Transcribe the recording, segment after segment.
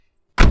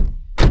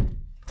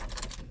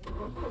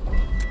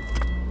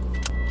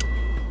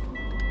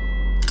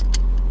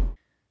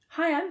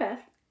Hi, I'm Beth.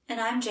 And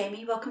I'm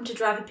Jamie. Welcome to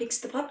Driver Picks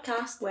the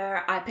podcast.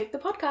 Where I pick the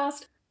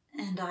podcast.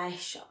 And I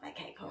shot my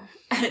cake hole.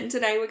 And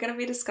today we're going to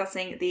be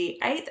discussing the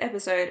 8th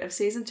episode of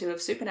Season 2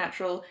 of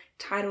Supernatural,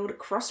 titled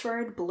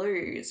Crossroad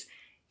Blues.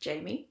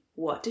 Jamie,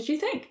 what did you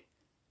think?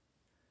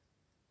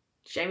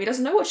 Jamie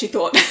doesn't know what she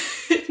thought.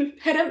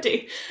 Head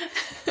empty.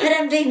 Head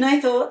empty, no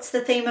thoughts,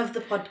 the theme of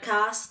the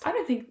podcast. I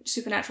don't think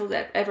Supernatural's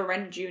ever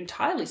rendered you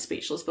entirely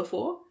speechless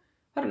before.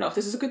 I don't know if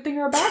this is a good thing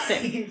or a bad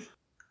thing.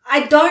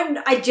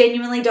 I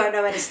genuinely don't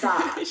know where to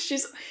start.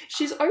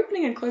 She's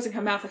opening and closing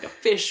her mouth like a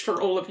fish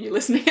for all of you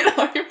listening at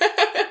home.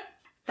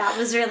 That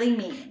was really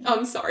mean.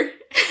 I'm sorry.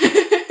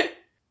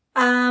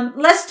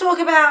 Let's talk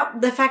about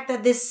the fact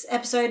that this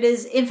episode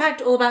is, in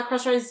fact, all about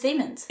Crossroads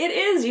Demons. It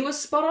is. You were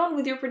spot on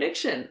with your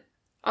prediction.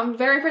 I'm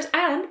very impressed.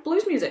 And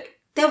blues music.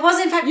 There was,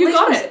 in fact, you blues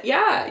got music. it.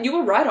 Yeah, you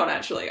were right on,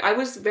 actually. I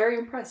was very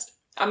impressed.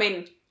 I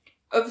mean,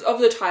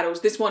 of the titles,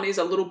 this one is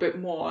a little bit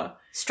more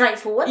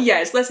straightforward. Yeah,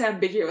 it's less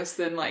ambiguous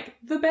than, like,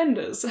 The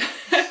Benders.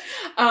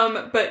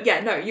 But yeah,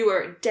 no, you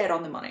were dead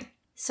on the money.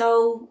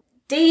 So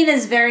Dean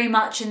is very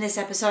much in this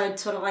episode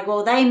sort of like,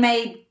 well, they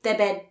made their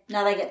bed,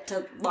 now they get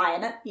to lie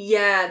in it.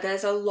 Yeah,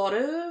 there's a lot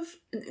of...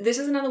 This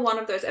is another one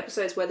of those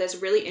episodes where there's a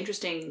really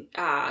interesting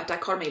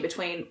dichotomy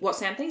between what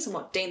Sam thinks and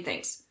what Dean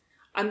thinks.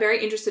 I'm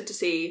very interested to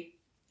see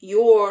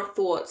your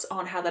thoughts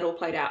on how that all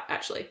played out,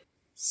 actually.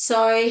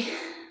 So,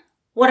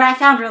 what I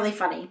found really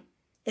funny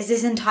is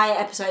this entire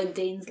episode,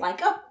 Dean's like,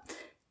 oh,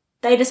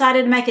 they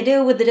decided to make a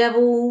deal with the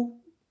devil.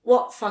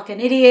 What fucking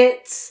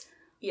idiots.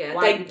 Yeah,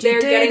 they're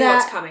getting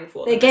what's coming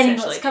for them, They're getting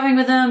what's coming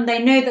with them.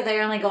 They knew that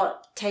they only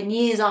got 10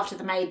 years after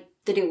they made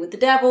the deal with the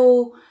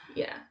devil.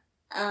 Yeah.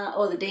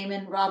 Or the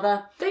demon,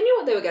 rather. They knew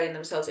what they were getting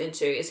themselves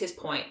into, is his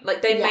point.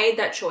 Like, they made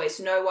that choice.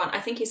 No one,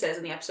 I think he says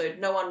in the episode,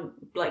 no one,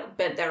 like,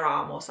 bent their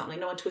arm or something.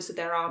 No one twisted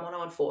their arm or no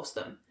one forced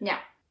them. Yeah.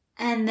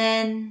 And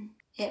then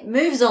it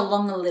moves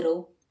along a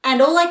little. And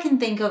all I can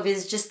think of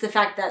is just the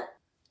fact that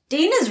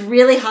Dean is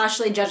really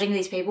harshly judging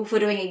these people for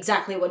doing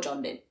exactly what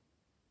John did.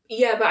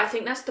 Yeah, but I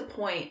think that's the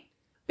point.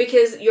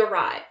 Because you're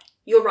right.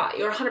 You're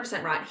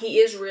 100% right. He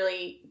is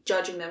really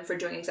judging them for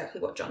doing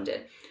exactly what John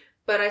did.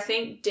 But I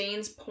think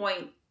Dean's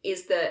point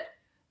is that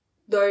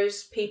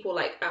those people,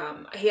 like,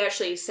 he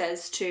actually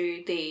says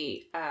to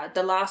the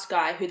last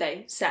guy who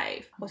they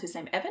save, what's his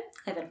name, Evan?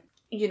 Evan.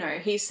 You know,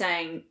 he's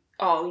saying,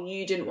 oh,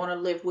 you didn't want to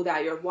live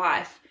without your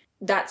wife.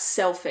 That's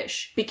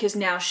selfish because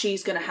now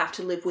she's going to have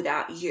to live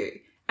without you.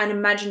 And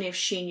imagine if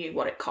she knew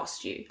what it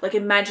cost you. Like,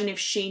 imagine if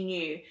she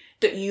knew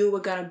that you were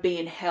going to be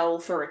in hell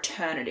for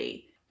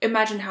eternity.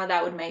 Imagine how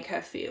that would make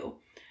her feel.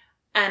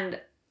 And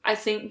I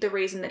think the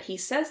reason that he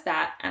says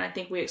that, and I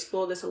think we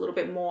explore this a little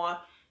bit more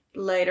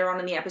later on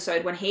in the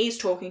episode when he's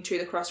talking to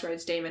the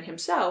Crossroads Demon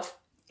himself,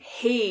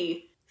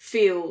 he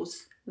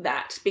feels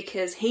that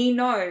because he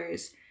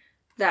knows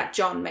that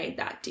John made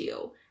that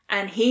deal.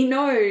 And he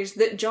knows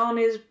that John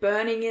is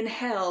burning in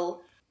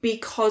hell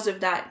because of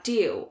that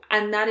deal.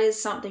 And that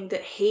is something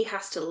that he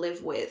has to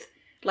live with.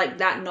 Like,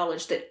 that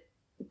knowledge that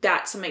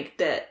that's something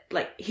that,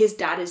 like, his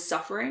dad is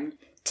suffering.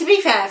 To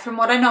be fair, from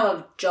what I know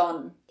of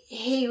John,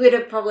 he would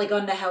have probably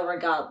gone to hell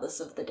regardless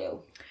of the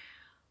deal.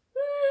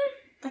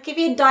 Like, if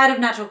he had died of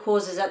natural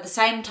causes at the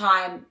same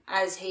time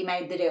as he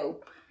made the deal.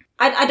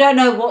 I don't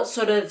know what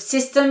sort of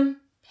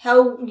system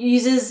hell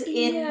uses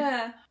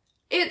in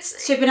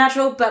it's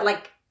Supernatural, but,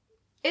 like...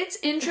 It's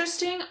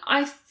interesting.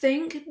 I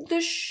think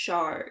the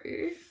show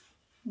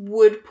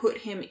would put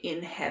him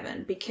in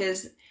heaven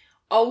because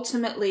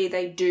ultimately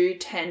they do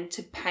tend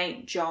to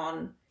paint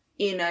John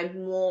in a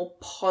more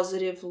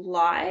positive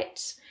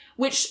light,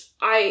 which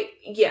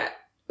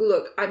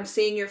look, I'm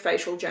seeing your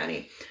facial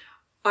journey.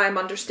 I'm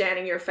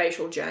understanding your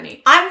facial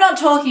journey. I'm not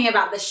talking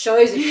about the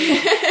show's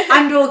opinion.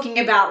 I'm talking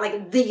about,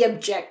 like, the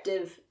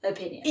objective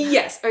opinion.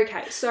 Yes,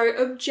 okay. So,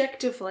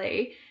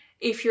 objectively,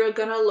 if you're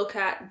going to look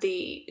at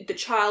the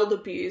child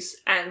abuse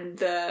and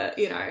the,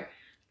 you know,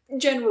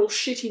 general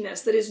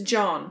shittiness that is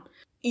John,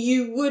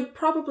 you would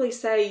probably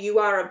say you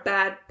are a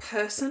bad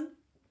person.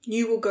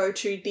 You will go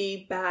to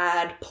the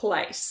bad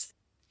place.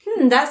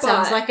 That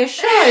sounds like a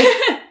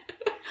show.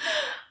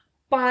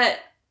 But,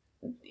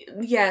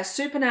 yeah,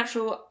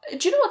 Supernatural...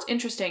 Do you know what's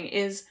interesting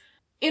is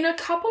in a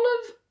couple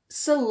of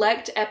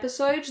select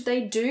episodes, they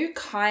do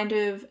kind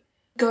of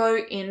go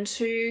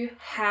into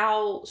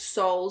how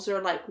souls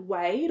are, like,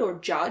 weighed or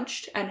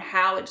judged and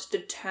how it's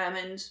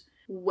determined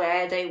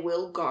where they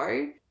will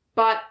go.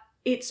 But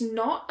it's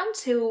not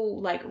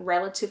until, like,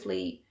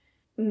 relatively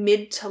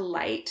mid to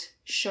late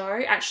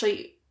show.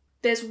 Actually,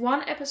 there's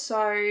one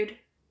episode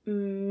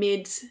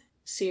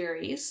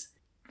mid-series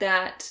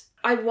that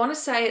I want to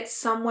say it's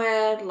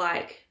somewhere,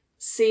 like,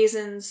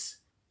 seasons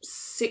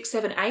 6,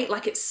 7, 8.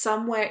 Like, it's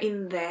somewhere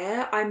in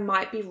there. I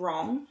might be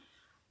wrong.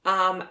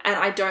 And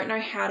I don't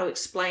know how to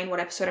explain what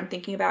episode I'm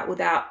thinking about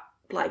without,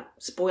 like,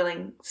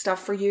 spoiling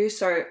stuff for you.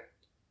 So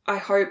I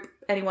hope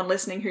anyone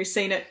listening who's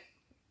seen it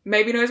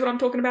maybe knows what I'm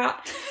talking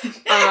about.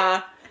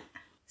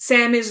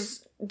 Sam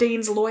is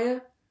Dean's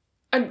lawyer.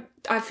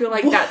 I feel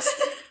like that's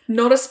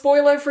Not a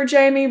spoiler for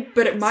Jamie,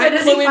 but it might So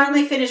does he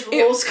finally finish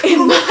law school?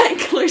 It might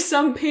clue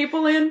some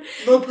people in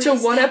to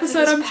what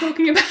episode I'm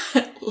talking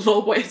about.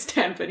 Law Boy at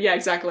Stanford. Yeah,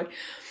 exactly.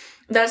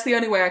 That's the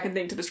only way I can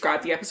think to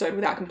describe the episode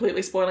without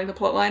completely spoiling the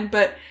plotline.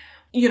 But,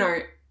 you know,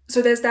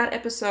 so there's that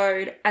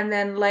episode. And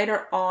then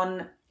later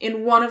on,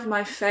 in one of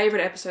my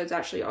favourite episodes,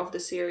 actually, of the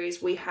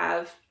series, we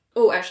have...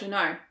 Oh, actually,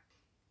 no.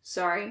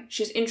 Sorry.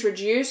 She's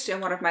introduced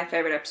in one of my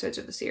favourite episodes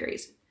of the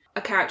series.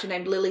 A character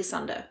named Lily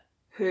Sunder,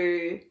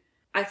 who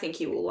I think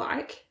you will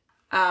like.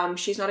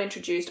 She's not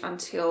introduced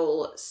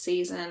until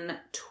season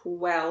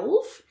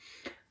 12.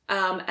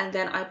 And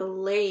then I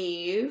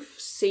believe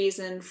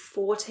season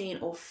 14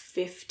 or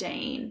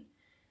 15,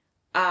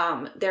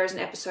 there is an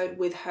episode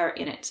with her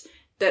in it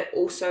that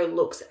also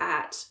looks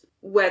at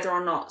whether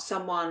or not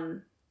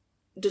someone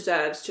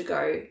deserves to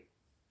go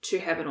to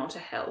heaven or to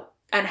hell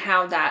and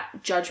how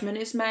that judgment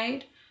is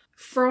made.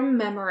 From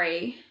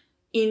memory,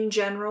 in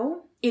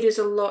general, it is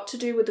a lot to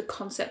do with the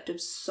concept of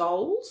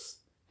souls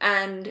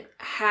and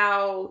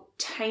how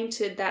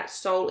tainted that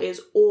soul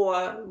is,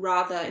 or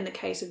rather, in the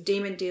case of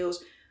Demon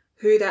Deals,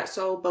 who that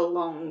soul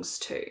belongs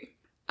to.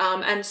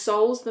 And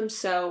souls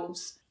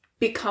themselves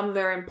become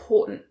very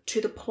important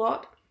to the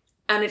plot,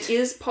 and it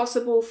is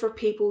possible for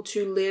people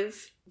to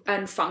live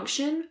and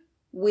function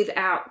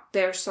without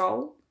their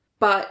soul,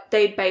 but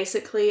they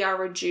basically are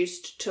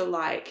reduced to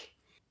like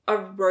a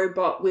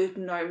robot with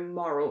no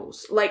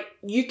morals. Like,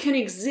 you can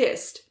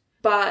exist,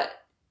 but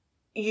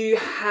you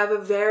have a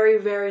very,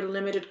 very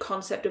limited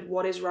concept of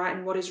what is right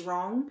and what is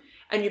wrong,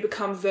 and you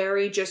become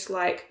very just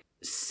like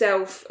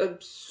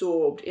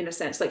self-absorbed in a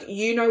sense. Like,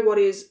 you know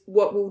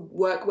what will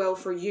work well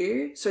for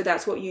you, so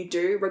that's what you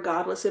do,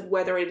 regardless of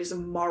whether it is a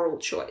moral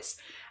choice.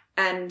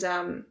 And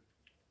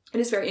it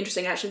is very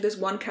interesting. Actually, there's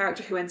one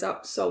character who ends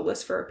up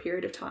soulless for a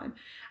period of time,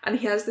 and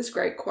he has this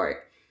great quote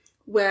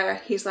where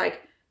he's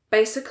like,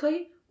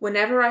 basically,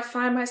 whenever I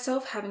find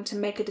myself having to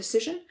make a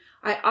decision,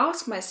 I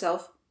ask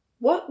myself,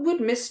 what would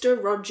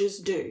Mr. Rogers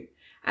do?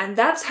 And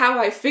that's how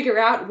I figure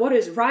out what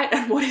is right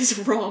and what is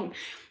wrong.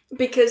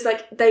 Because,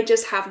 like, they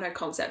just have no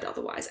concept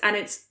otherwise. And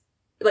it's,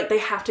 like, they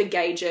have to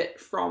gauge it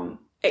from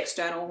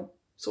external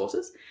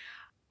sources.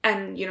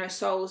 And, you know,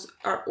 souls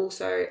are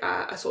also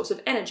a source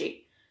of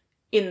energy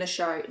in the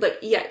show. Like,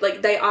 yeah,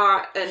 like, they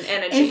are an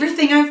energy.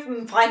 Everything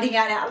I'm finding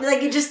out now,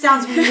 like, it just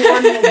sounds more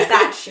and more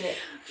batshit.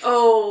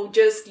 Oh,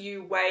 just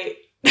you wait.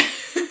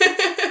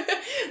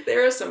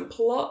 There are some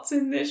plots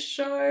in this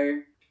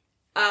show.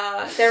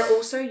 They're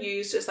also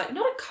used as, like,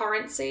 not a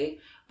currency,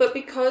 but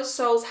because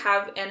souls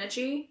have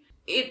energy,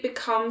 it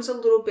becomes a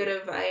little bit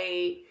of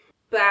a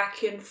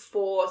back and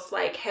forth,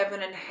 like,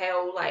 heaven and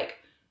hell, like,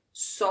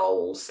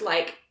 souls.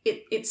 Like,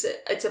 it's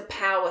a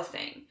power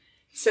thing.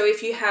 So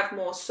if you have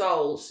more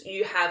souls,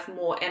 you have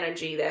more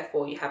energy,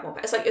 therefore you have more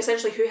power. It's like,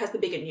 essentially, who has the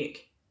bigger nuke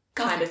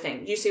kind of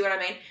thing. Do you see what I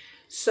mean?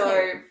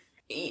 So,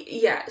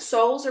 yeah,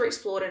 souls are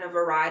explored in a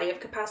variety of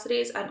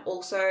capacities, and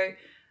also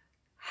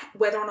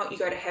whether or not you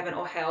go to heaven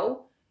or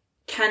hell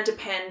can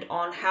depend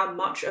on how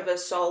much of a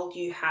soul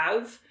you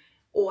have,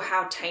 or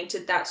how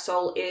tainted that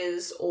soul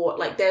is, or,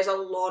 like, there's a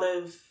lot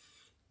of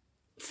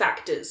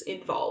factors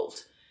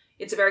involved.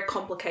 It's a very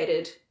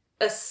complicated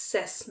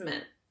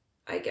assessment,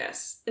 I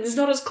guess. And it's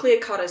not as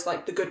clear-cut as,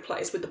 like, The Good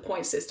Place with the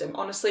point system.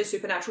 Honestly,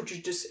 Supernatural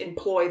should just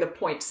employ the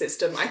point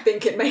system. I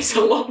think it makes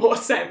a lot more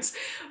sense.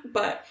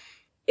 But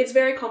it's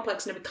very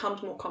complex, and it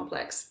becomes more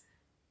complex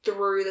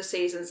through the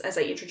seasons as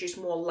they introduce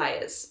more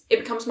layers. It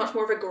becomes much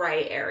more of a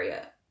grey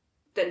area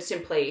than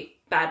simply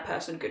bad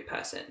person, good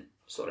person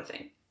sort of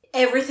thing.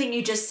 Everything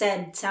you just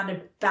said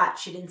sounded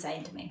batshit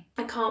insane to me.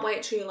 I can't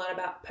wait till you learn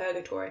about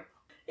purgatory.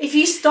 If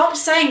you stop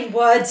saying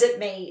words at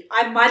me,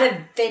 I might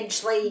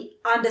eventually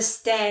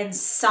understand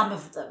some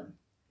of them.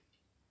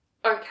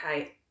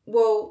 Okay,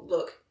 well,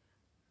 look,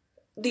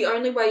 the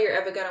only way you're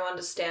ever going to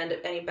understand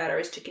it any better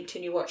is to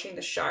continue watching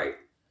the show.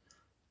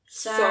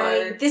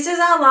 So this is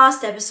our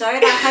last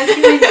episode. I hope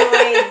you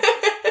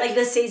enjoyed, like,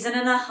 the season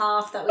and a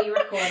half that we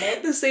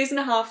recorded. The season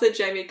and a half that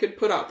Jamie could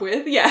put up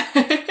with, yeah.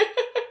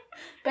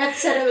 Beth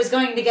said it was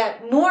going to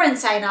get more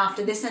insane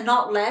after this and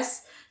not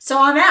less,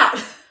 so I'm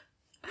out.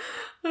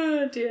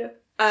 Oh, dear.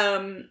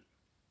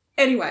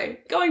 Anyway,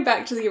 going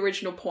back to the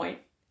original point,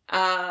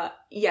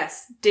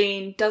 yes,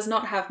 Dean does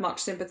not have much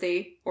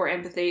sympathy or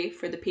empathy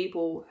for the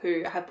people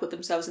who have put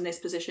themselves in this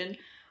position,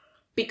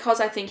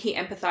 because I think he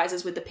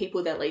empathizes with the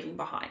people they're leaving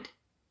behind.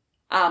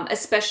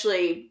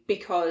 Especially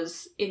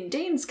because in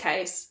Dean's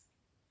case,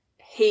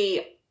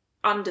 he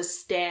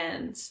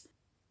understands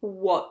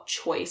what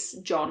choice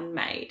John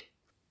made,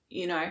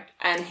 you know,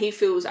 and he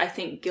feels, I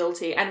think,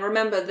 guilty. And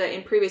remember that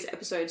in previous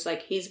episodes,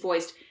 like, he's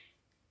voiced,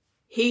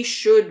 he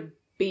should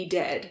be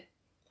dead.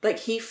 Like,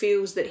 he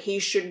feels that he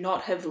should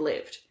not have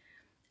lived.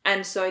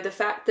 And so the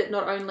fact that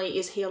not only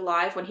is he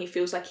alive when he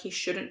feels like he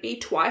shouldn't be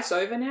twice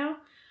over now,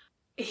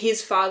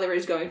 his father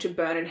is going to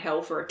burn in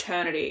hell for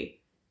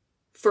eternity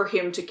for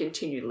him to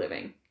continue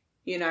living,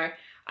 you know?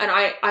 And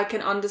I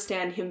can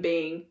understand him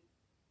being,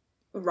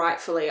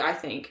 rightfully, I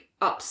think,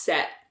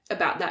 upset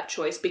about that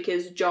choice,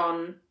 because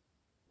John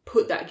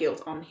put that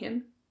guilt on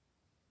him.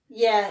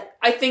 Yeah.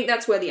 I think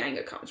that's where the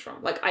anger comes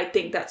from. Like, I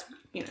think that's,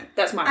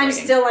 that's my I'm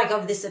reading. still, like,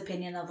 of this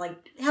opinion of,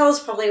 like, hell's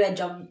probably where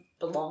John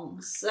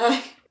belongs, so...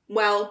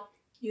 Well,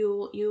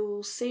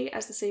 you'll see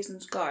as the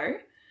seasons go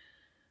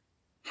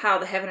how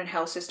the heaven and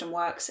hell system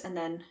works, and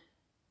then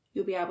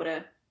you'll be able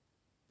to,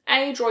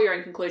 draw your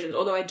own conclusions,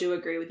 although I do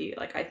agree with you.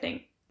 Like, I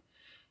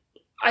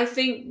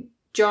think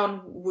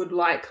John would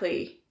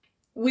likely,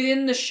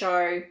 within the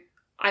show,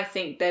 I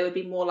think they would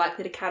be more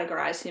likely to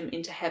categorize him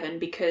into heaven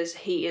because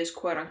he is,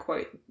 quote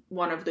unquote,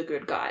 one of the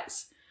good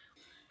guys.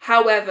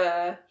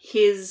 However,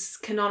 his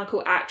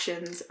canonical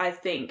actions, I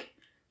think,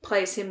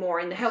 place him more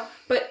in the hell.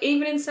 But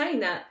even in saying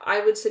that, I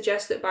would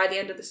suggest that by the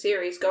end of the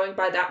series, going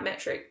by that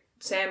metric,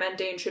 Sam and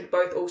Dean should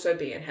both also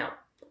be in hell.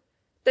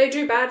 They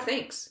do bad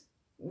things.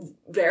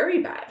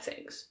 Very bad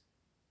things.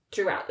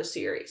 Throughout the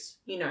series,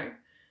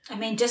 I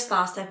mean, just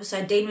last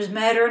episode, Dean was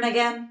murdering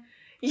again.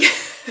 Yeah.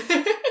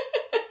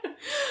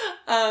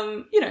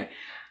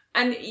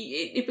 And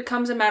it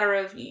becomes a matter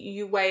of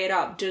you weigh it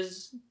up.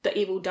 Does the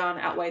evil done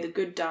outweigh the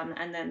good done?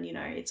 And then,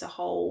 it's a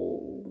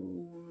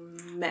whole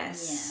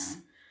mess.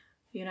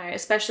 Yeah.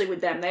 Especially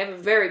with them. They have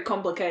very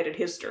complicated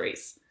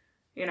histories.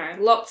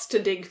 Lots to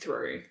dig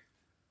through.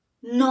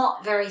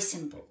 Not very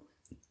simple.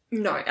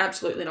 No,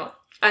 absolutely not.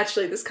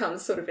 Actually, this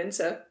comes sort of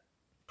into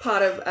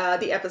part of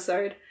the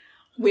episode,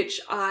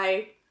 which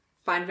I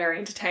find very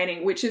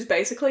entertaining, which is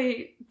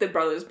basically the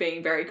brothers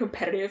being very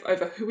competitive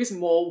over who is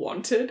more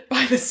wanted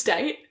by the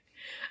state.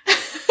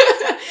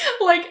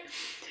 Like,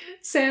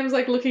 Sam's,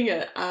 like, looking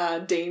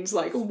at Dean's,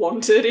 like,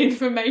 wanted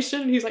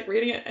information. He's, like,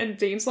 reading it, and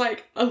Dean's,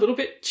 like, a little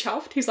bit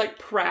chuffed. He's, like,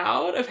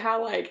 proud of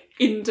how, like,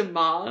 in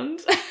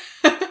demand.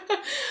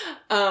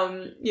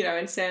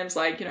 And Sam's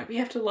like, we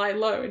have to lie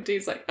low. And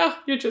Dean's like, oh,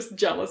 you're just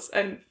jealous.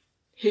 And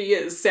he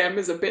is. Sam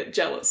is a bit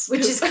jealous.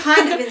 Which is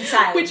kind of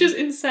insane. Which is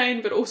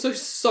insane, but also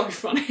so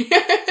funny.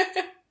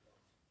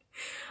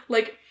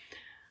 Like,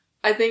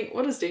 I think,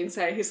 what does Dean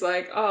say? He's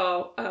like,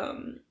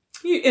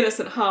 you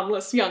innocent,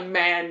 harmless young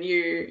man,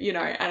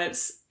 and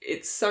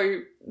it's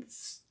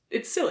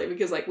silly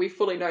because, like, we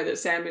fully know that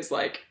Sam is,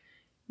 like,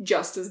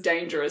 just as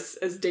dangerous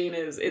as Dean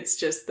is. It's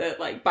just that,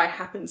 like, by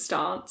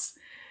happenstance.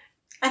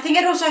 I think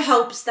it also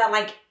helps that,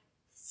 like,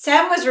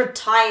 Sam was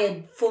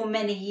retired for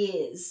many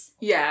years.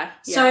 Yeah.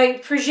 So,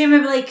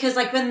 presumably, because,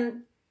 like,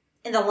 when,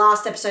 in the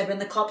last episode, when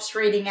the cop's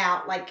reading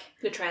out, like...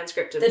 The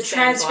transcript of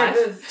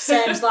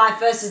Sam's life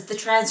versus the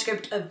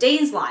transcript of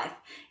Dean's life,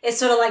 it's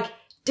sort of like,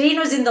 Dean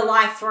was in the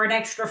life for an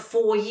extra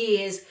 4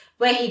 years,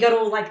 where he got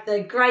all, like,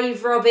 the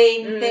grave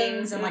robbing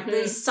things and, like,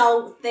 the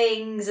assault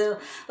things, and,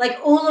 like,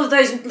 all of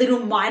those little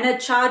minor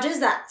charges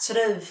that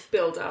sort of...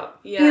 Build up.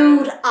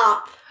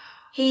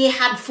 He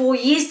had 4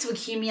 years to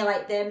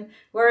accumulate them,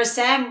 whereas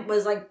Sam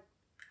was, like,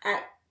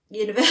 at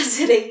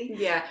university.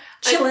 Yeah.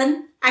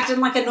 Chilling, acting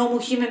like a normal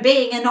human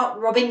being and not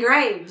robbing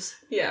graves.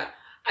 Yeah.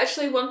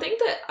 Actually, one thing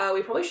that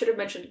we probably should have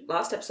mentioned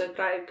last episode,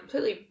 but I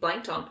completely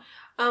blanked on,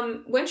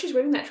 when she's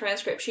reading that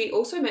transcript, she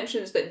also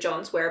mentions that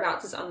John's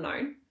whereabouts is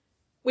unknown,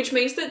 which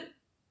means that,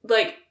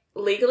 like,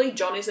 legally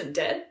John isn't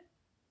dead.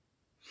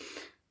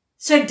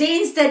 So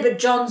Dean's dead, but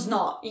John's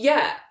not.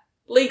 Yeah,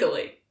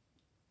 legally.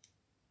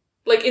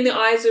 Like, in the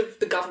eyes of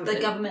the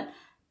government.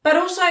 But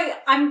also,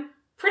 I'm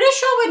pretty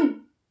sure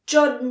when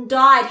John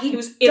died, he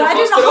was died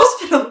in a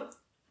hospital.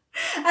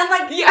 And,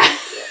 like... Yeah.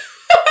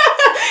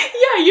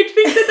 Yeah, you'd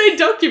think that they'd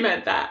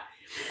document that.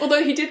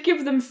 Although he did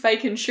give them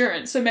fake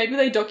insurance, so maybe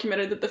they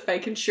documented that the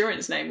fake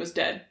insurance name was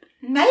dead.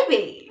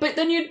 Maybe. But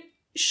then you'd...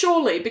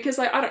 Surely, because,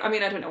 like, I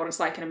don't know what it's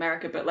like in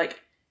America, but,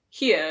 like,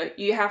 here,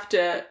 you have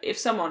to... If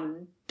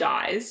someone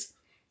dies...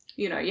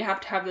 you have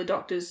to have the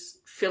doctors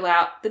fill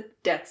out the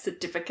death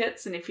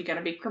certificates, and if you're going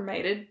to be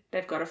cremated,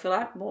 they've got to fill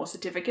out more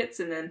certificates,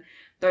 and then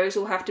those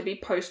will have to be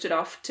posted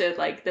off to,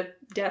 like, the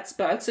deaths,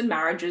 births, and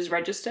marriages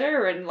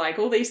register, and, like,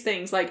 all these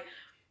things. Like,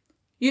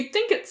 you'd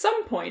think at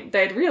some point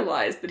they'd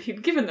realise that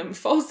he'd given them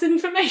false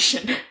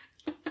information.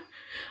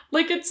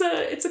 Like, it's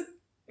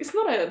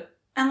not a...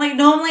 And, like,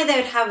 normally they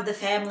would have the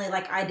family,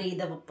 like, ID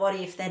the body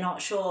if they're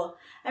not sure.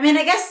 I mean,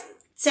 I guess...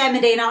 Sam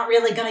and Dean aren't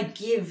really going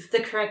to give the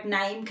correct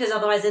name because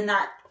otherwise then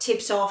that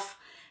tips off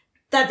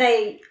that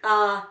they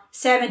are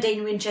Sam and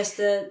Dean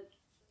Winchester,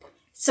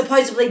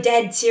 supposedly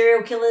dead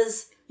serial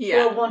killers who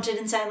are wanted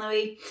in St.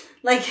 Louis.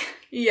 Like...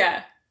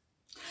 Yeah.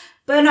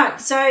 But no,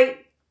 so...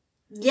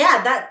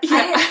 Yeah, that...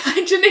 Yeah,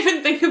 I didn't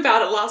even think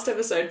about it last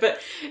episode, but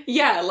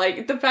yeah,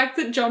 like, the fact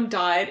that John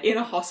died in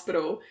a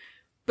hospital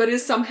but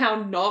is somehow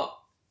not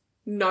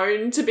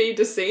known to be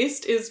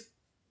deceased is...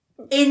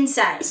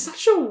 insane.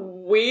 Such a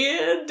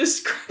weird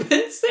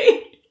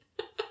discrepancy.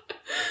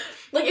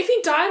 Like, if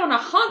he died on a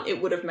hunt,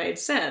 it would have made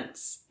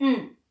sense.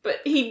 But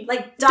he,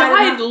 like,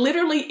 died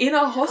literally in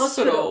a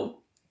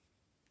hospital.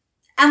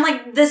 And,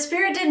 like, the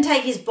spirit didn't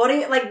take his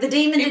body, like, the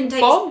demon didn't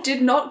take Bob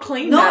did not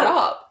clean that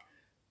up.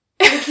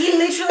 Like, he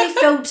literally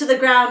fell to the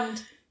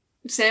ground.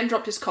 Sam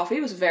dropped his coffee.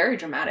 It was very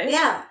dramatic.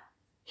 Yeah.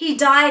 He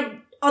died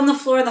on the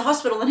floor of the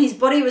hospital and his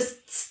body was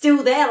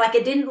still there. Like,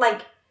 it didn't,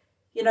 like...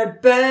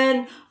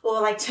 burn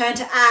or, like, turn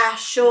to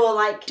ash or,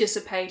 like...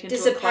 Dissipate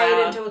into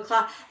a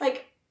cloud.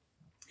 Like,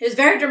 It was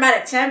very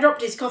dramatic. Sam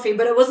dropped his coffee,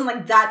 but it wasn't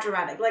like that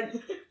dramatic. Like,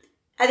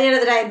 at the end of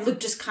the day, it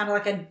looked just kind of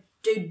like a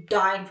dude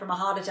dying from a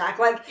heart attack.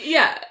 Like,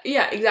 yeah,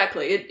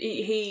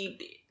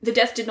 exactly. The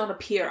death did not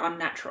appear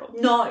unnatural.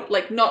 no.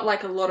 Like, not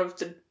like a lot of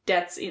the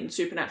deaths in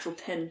Supernatural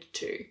tend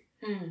to.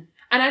 Mm.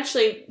 And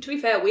actually, to be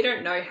fair, we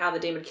don't know how the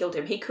demon killed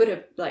him. He could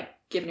have, like,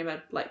 given him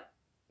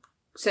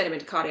sent him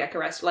into cardiac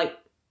arrest, like,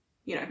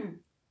 you know. Mm.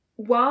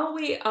 While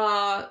we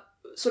are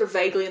sort of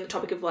vaguely on the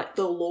topic of, like,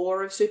 the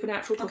lore of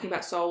Supernatural, talking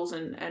about souls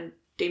and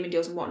demon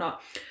deals and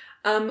whatnot,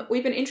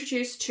 we've been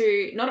introduced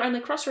to not only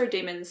Crossroad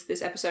demons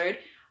this episode,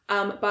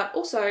 but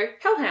also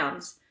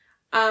hellhounds.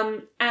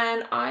 And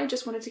I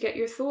just wanted to get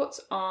your thoughts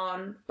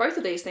on both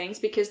of these things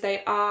because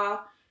they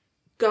are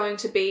going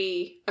to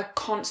be a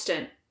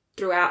constant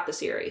throughout the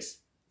series.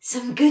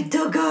 Some good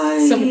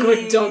doggos. Some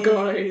good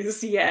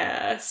doggos.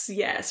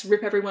 Yes.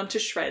 Rip everyone to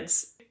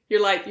shreds.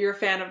 You're a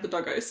fan of the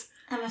doggos.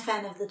 I'm a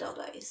fan of the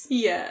doggos.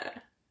 Yeah.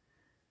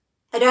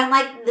 I don't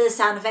like the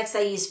sound effects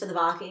they use for the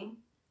barking.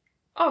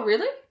 Oh,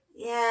 really?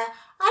 Yeah.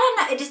 I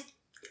don't know.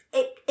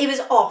 It was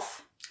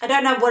off. I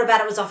don't know what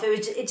about it was off.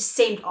 It just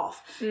seemed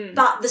off. Mm.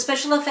 But the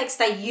special effects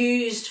they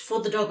used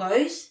for the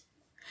doggos,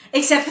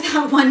 except for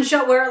that one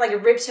shot where it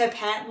like rips her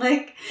pant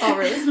leg. Oh,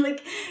 really?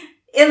 Like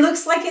it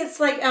looks like it's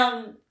like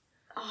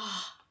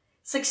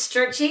it's like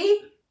stretchy.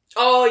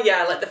 Oh,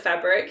 yeah, like the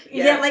fabric.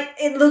 Yeah, like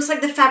it looks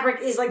like the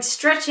fabric is like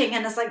stretching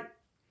and it's like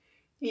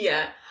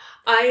yeah.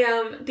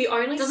 The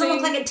only it doesn't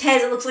look like it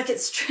tears, it looks like it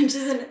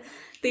stretches and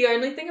the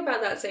only thing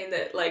about that scene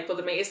that, like,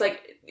 bothered me is,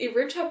 like, it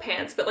ripped her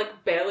pants but,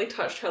 like, barely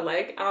touched her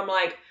leg. And I'm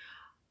like,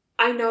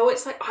 I know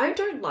it's, like, I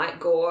don't like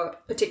gore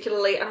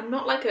particularly, and I'm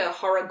not, like, a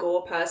horror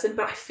gore person,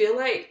 but I feel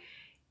like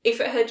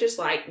if it had just,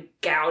 like,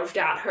 gouged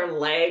out her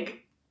leg,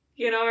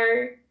 you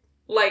know,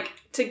 like,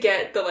 to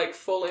get the, like,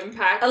 full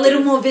impact. a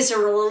little more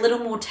visceral, a little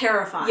more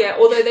terrifying. Yeah,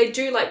 although they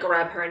do, like,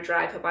 grab her and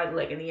drag her by the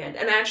leg in the end.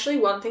 And actually,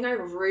 one thing I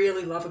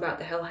really love about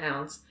the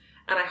Hellhounds,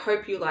 and I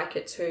hope you like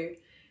it too,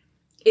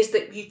 is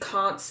that you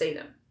can't see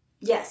them.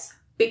 Yes.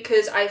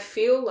 Because I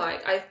feel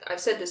like,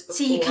 I've said this before.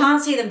 See, you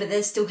can't see them, but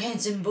they're still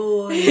handsome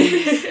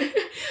boys.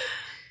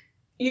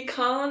 You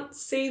can't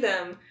see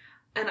them.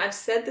 And I've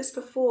said this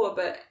before,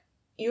 but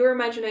your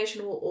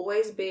imagination will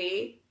always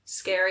be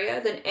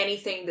scarier than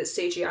anything that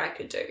CGI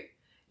could do.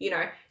 You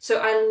know?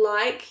 So I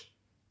like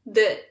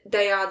that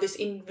they are this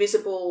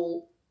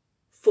invisible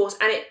force.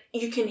 And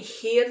you can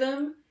hear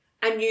them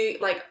and you,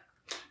 like...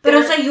 But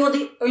also, you're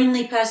the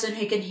only person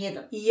who can hear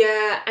them.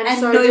 Yeah, And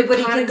so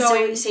nobody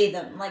can see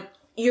them. Like,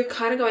 you're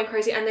kind of going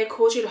crazy, and they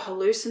cause you to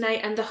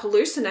hallucinate, and the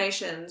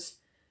hallucinations,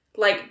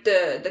 like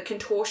the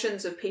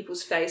contortions of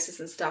people's faces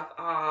and stuff,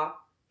 are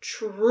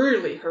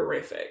truly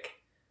horrific.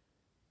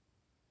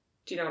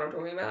 Do you know what I'm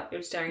talking about?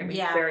 You're staring at me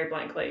very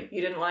blankly.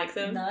 You didn't like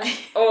them? No.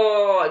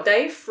 Oh,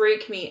 they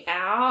freak me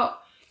out.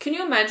 Can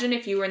you imagine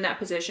if you were in that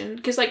position?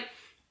 Because, like...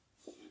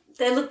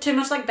 They look too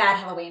much like bad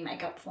Halloween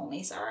makeup for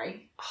me,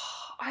 sorry.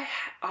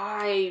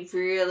 I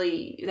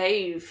really...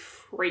 They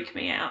freak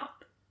me out.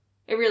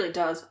 It really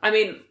does. I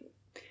mean,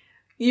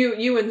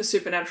 you and the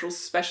Supernatural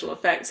special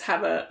effects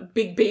have a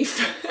big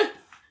beef.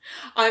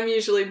 I'm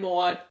usually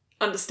more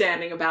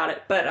understanding about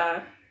it, but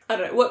I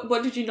don't know.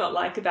 What did you not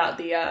like about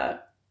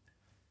the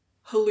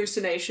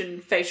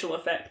hallucination facial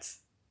effects?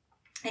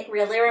 It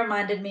really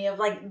reminded me of,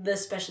 like, the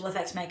special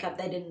effects makeup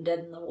they did in Dead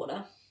in the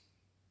Water.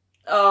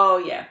 Oh,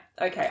 yeah.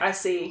 Okay, I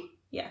see.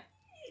 Yeah.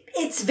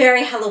 It's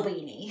very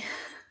Halloween-y.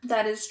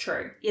 That is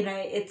true. You know,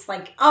 it's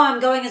like, oh, I'm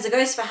going as a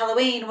ghost for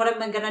Halloween. What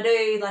am I going to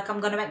do? Like,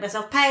 I'm going to make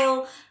myself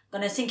pale. I'm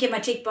going to sink in my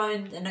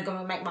cheekbones and I'm going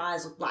to make my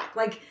eyes look black.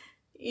 Like...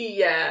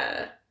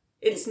 Yeah.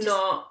 It's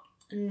not...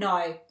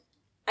 No.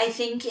 I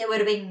think it would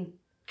have been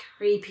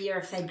creepier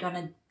if they'd gone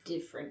a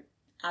different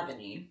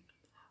avenue.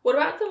 What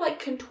about the, like,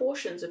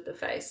 contortions of the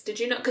face? Did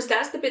you know? Because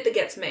that's the bit that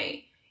gets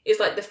me. Is,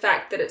 like, the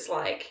fact that it's,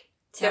 like...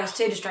 See, I was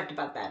too distracted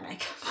by the bad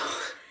makeup.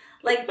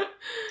 Like,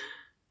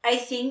 I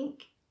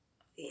think...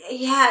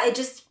 Yeah, it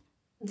just...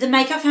 The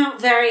makeup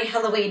felt very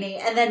Halloween-y.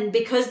 And then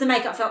because the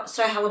makeup felt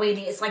so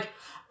Halloween-y, it's like,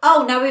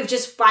 oh, now we've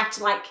just whacked,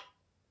 like,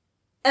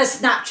 a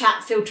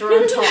Snapchat filter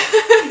on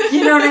top.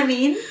 You know what I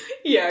mean?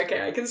 Yeah,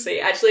 okay, I can see.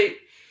 Actually,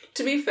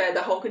 to be fair,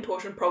 the whole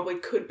contortion probably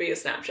could be a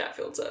Snapchat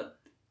filter.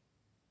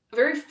 A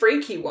very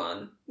freaky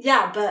one.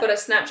 Yeah, but a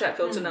Snapchat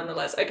filter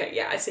nonetheless. Okay,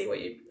 yeah, I see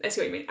what you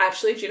mean.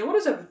 Actually, do you know what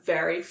is a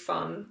very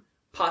fun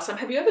pastime?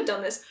 Have you ever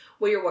done this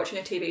where you're watching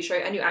a TV show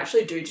and you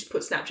actually do just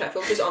put Snapchat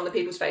filters on the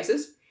people's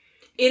faces?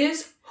 It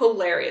is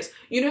hilarious.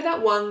 You know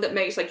that one that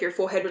makes, like, your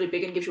forehead really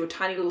big and gives you a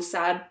tiny little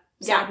sad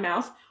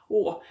mouth?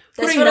 Oh,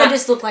 that's what I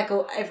just look like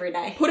every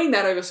day. Putting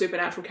that over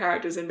Supernatural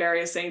characters in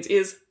various scenes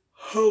is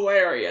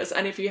hilarious.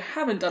 And if you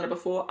haven't done it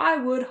before, I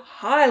would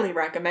highly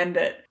recommend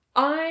it.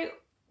 I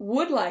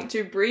would like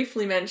to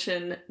briefly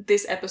mention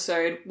this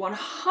episode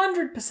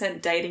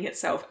 100% dating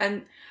itself.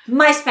 And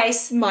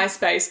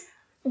MySpace.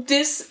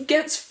 This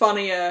gets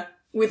funnier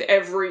with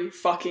every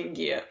fucking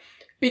year.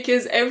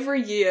 Because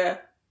every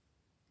year,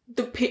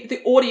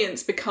 the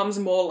audience becomes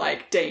more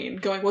like Dean,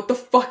 going, what the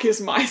fuck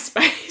is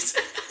MySpace?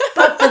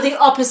 but for the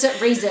opposite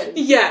reason.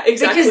 Yeah,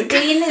 exactly. Because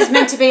Dean is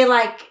meant to be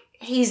like,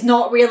 he's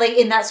not really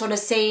in that sort of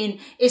scene.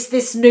 It's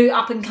this new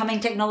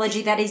up-and-coming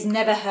technology that he's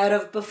never heard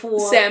of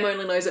before. Sam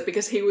only knows it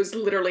because he was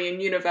literally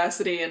in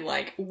university and,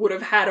 like, would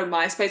have had a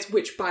MySpace,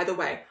 which, by the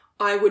way,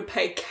 I would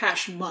pay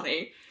cash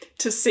money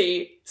to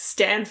see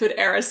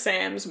Stanford-era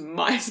Sam's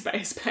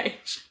MySpace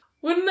page.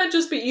 Wouldn't that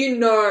just be, you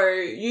know,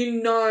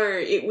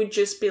 it would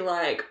just be,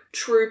 like,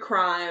 true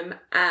crime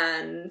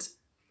and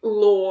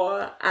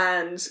lore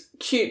and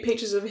cute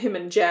pictures of him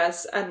and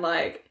Jess and,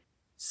 like,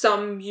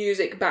 some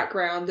music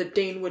background that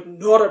Dean would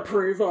not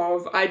approve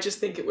of. I just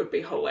think it would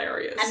be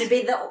hilarious. And it'd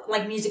be the,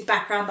 like, music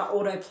background that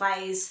auto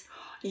plays.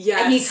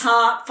 Yes. And you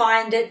can't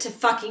find it to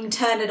fucking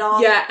turn it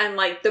off. Yeah, and,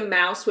 like, the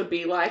mouse would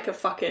be, like, a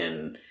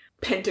fucking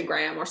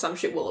pentagram or some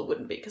shit. Well, it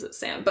wouldn't be because it's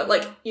Sam. But,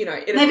 like, you know,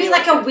 it'd maybe be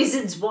like a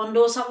wizard's wand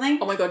or something.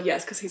 Oh my god,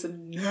 yes, because he's a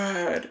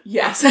nerd.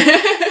 Yes.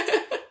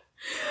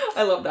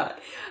 I love that.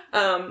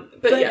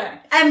 But yeah.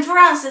 No. And for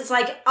us, it's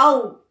like,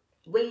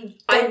 we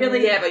don't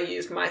really... never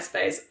used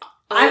MySpace.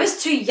 I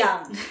was too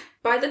young.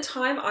 By the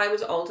time I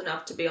was old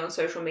enough to be on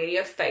social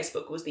media,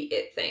 Facebook was the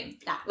it thing.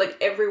 Yeah. Like,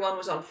 everyone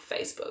was on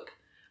Facebook.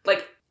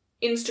 Like,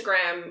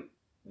 Instagram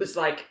was,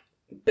 like,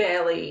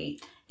 barely...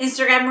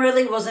 Instagram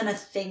really wasn't a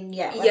thing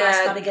yet when I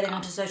started getting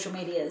onto social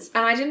medias.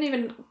 And I didn't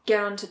even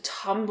get onto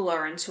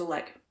Tumblr until,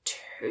 like,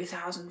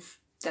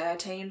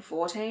 2013,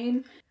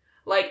 14.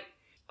 Like,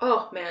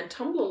 oh, man,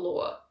 Tumblr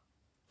lore.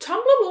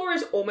 Tumblr lore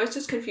is almost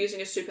as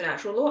confusing as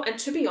Supernatural lore. And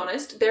to be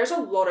honest, there's a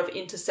lot of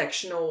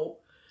intersectional...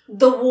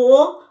 The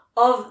war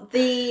of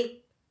the,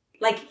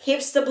 like,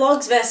 hipster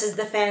blogs versus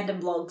the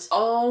fandom blogs.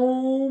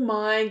 Oh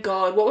my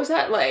god. What was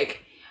that?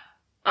 Like,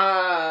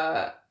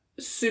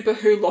 Super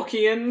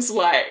Who-Lockians?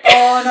 Like...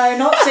 Oh no,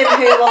 not Super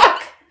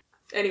Who-Lock.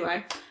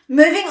 Anyway.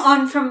 Moving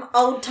on from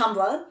old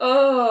Tumblr.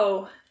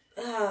 Oh.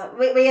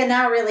 We are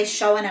now really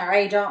showing our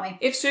age, aren't we?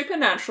 If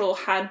Supernatural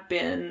had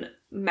been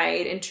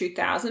made in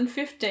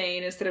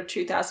 2015 instead of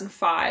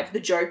 2005, the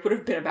joke would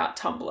have been about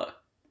Tumblr,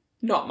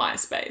 not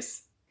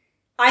MySpace.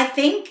 I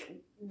think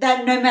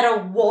that no matter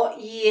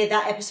what year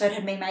that episode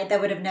had been made, they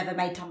would have never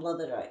made Tumblr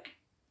the joke.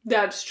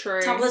 That's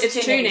true. Tumblr's it's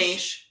too too niche.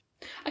 niche.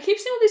 I keep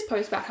seeing all these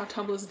posts about how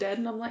Tumblr's dead,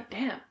 and I'm like,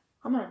 damn,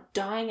 I'm on a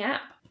dying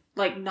app.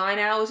 Like 9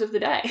 hours of the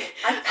day.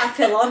 I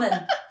feel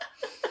honoured.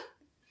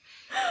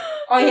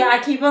 Oh yeah, I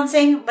keep on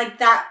seeing like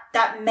that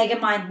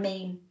Megamind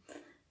meme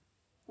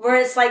where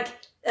it's like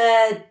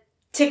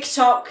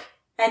TikTok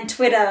and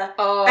Twitter,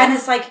 and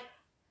it's like,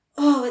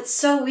 oh, it's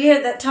so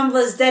weird that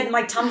Tumblr's dead, and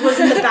like Tumblr's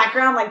in the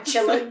background like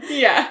chilling.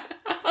 Yeah.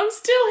 I'm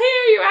still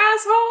here, you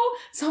asshole.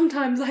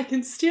 Sometimes I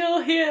can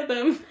still hear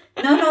them.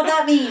 No, not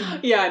that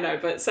meme. Yeah, I know,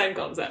 but same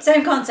concept.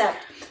 Same concept.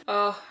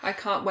 Oh, I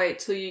can't wait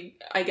till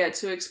I get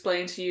to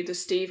explain to you the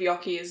Steve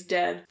Yockey is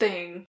dead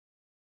thing.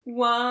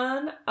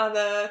 One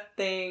other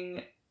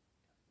thing.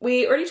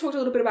 We already talked a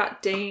little bit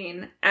about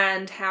Dean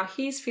and how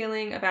he's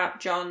feeling about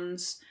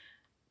John's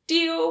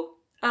deal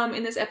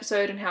in this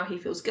episode and how he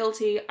feels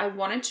guilty. I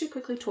wanted to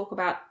quickly talk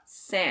about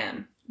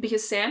Sam,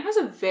 because Sam has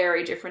a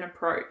very different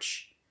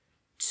approach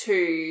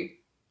to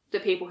the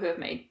people who have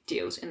made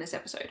deals in this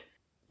episode.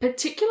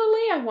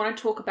 Particularly, I want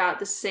to talk about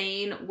the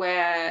scene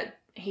where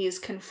he's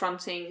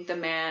confronting the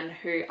man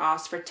who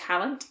asked for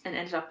talent and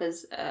ended up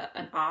as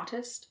an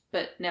artist,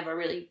 but never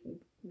really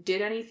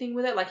did anything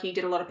with it. Like, he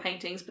did a lot of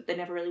paintings, but they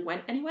never really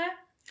went anywhere.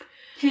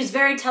 He was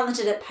very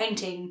talented at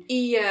painting.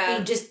 Yeah.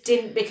 He just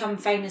didn't become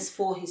famous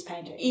for his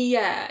painting.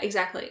 Yeah,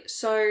 exactly.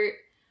 So,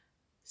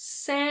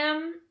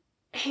 Sam,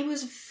 he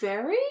was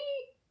very,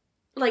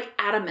 like,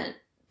 adamant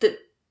that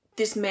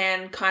this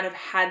man kind of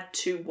had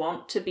to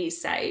want to be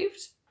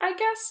saved, I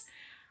guess.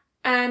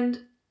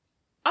 And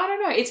I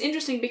don't know, it's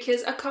interesting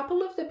because a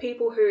couple of the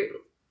people who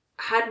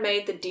had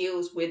made the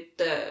deals with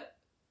the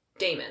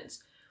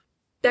demons,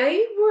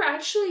 they were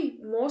actually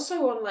more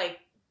so on, like,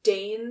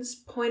 Dean's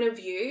point of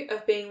view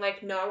of being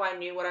like, no, I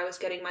knew what I was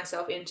getting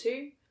myself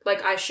into.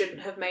 Like, I shouldn't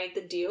have made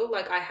the deal.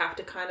 Like, I have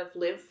to kind of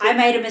live. I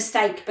made a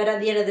mistake, but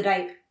at the end of the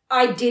day,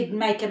 I did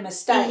make a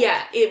mistake.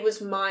 Yeah, it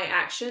was my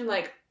action.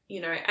 Like,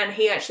 you know, and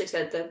he actually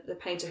said, the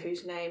painter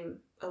whose name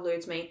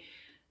eludes me,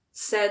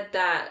 said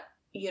that,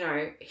 you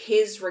know,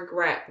 his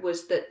regret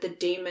was that the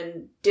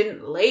demon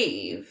didn't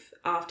leave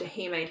after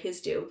he made his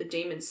deal. The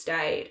demon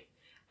stayed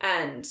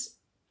and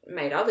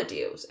made other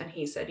deals. And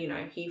he said, you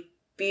know, he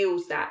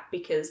feels that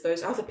because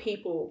those other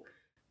people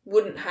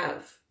wouldn't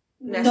have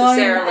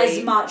necessarily known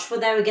as much what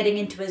they were getting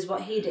into as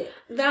what he did.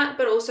 That,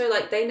 but also,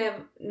 like, they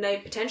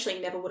potentially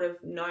never would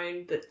have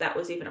known that that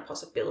was even a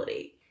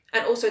possibility.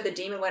 And also the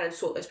demon went and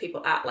sought those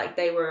people out. Like,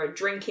 they were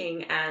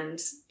drinking and,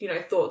 you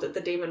know, thought that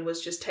the demon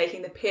was just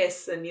taking the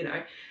piss and, you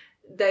know,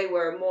 they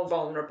were more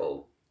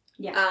vulnerable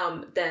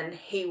than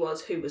he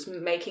was, who was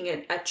making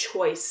it a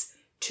choice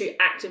to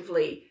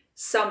actively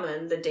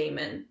summon the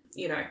demon,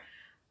 you know.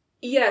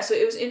 Yeah, so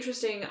it was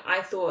interesting.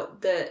 I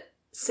thought that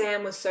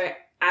Sam was so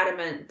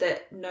adamant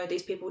that, no,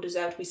 these people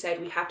deserve to be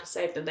saved. We have to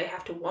save them. They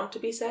have to want to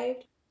be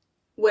saved.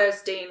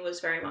 Whereas Dean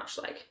was very much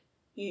like,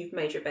 you've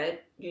made your bed.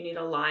 You need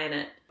to lie in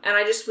it. And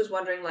I just was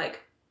wondering, like,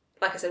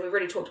 like I said, we've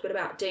already talked a bit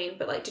about Dean,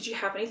 but like, did you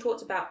have any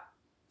thoughts about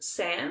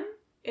Sam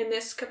in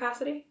this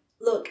capacity?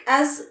 Look,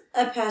 as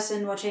a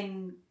person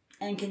watching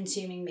and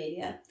consuming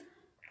media,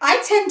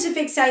 I tend to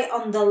fixate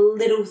on the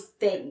little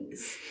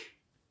things.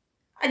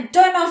 I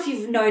don't know if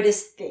you've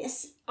noticed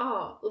this.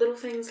 Oh, little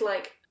things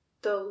like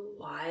the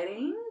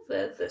lighting,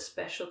 the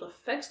special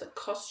effects, the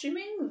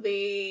costuming,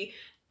 the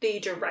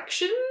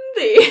direction,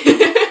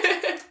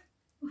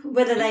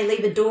 whether they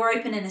leave a door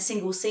open in a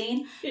single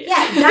scene. Yeah,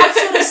 that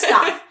sort of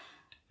stuff.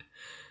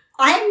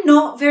 I'm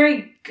not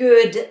very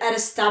good at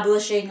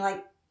establishing,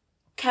 like,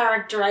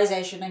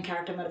 characterization and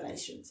character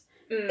motivations.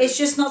 It's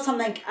just not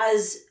something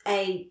as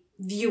a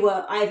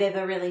viewer I've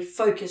ever really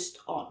focused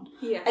on.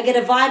 Yeah. I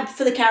get a vibe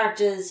for the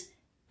characters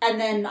and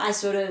then I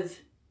sort of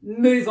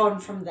move on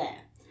from there.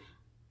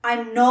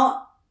 I'm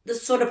not the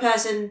sort of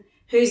person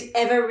who's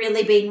ever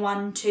really been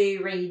one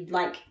to read,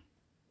 like,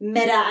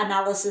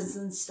 meta-analysis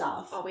and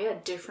stuff. Oh, we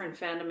had different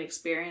fandom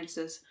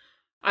experiences.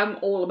 I'm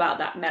all about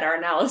that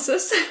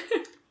meta-analysis.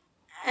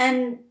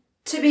 And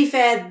to be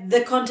fair,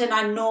 the content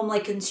I normally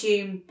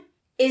consume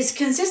is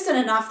consistent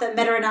enough that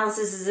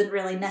meta-analysis isn't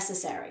really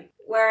necessary.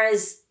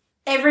 Whereas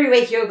every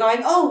week you're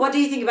going, oh, what do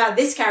you think about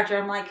this character?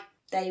 I'm like,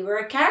 they were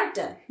a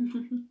character.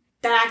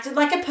 They acted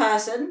like a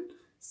person.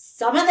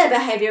 Some of their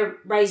behaviour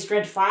raised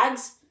red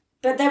flags,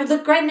 but they would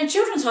look great in a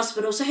children's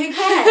hospital, so who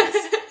cares?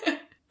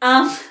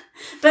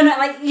 But no,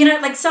 like, you know,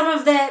 like some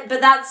of their,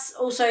 but that's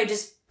also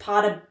just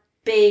part of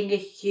being a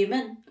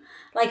human.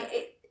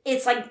 Like,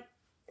 it's like,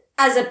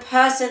 as a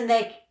person,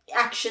 their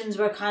actions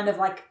were kind of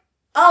like,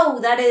 oh,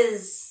 that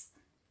is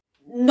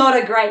not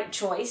a great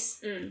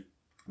choice.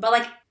 But,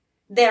 like,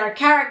 they're a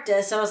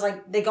character, so I was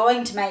like, they're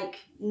going to make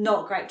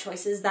not great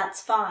choices,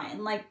 that's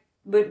fine. Like,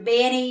 would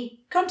be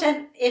any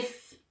content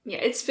if... Yeah,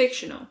 it's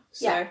fictional.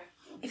 So. Yeah.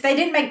 If they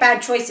didn't make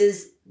bad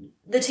choices,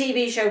 the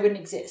TV show wouldn't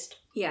exist.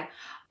 Yeah.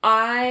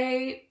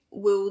 I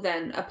will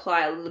then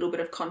apply a little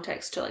bit of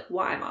context to, like,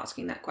 why I'm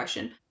asking that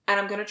question. And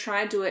I'm going to try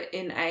and do it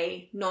in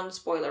a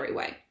non-spoilery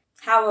way.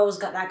 How well is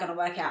that going to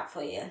work out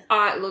for you?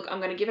 Look, I'm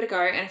going to give it a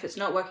go, and if it's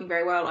not working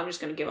very well, I'm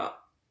just going to give up.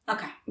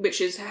 Okay. Which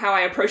is how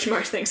I approach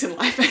most things in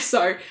life,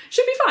 so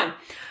should be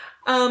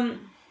fine.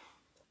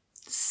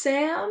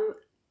 Sam,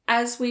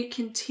 as we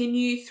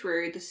continue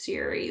through the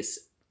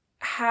series,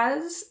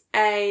 has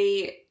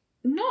a,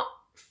 not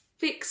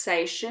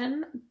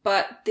fixation,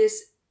 but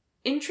this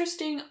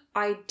interesting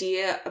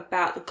idea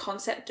about the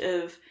concept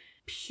of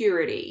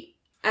purity.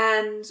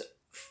 And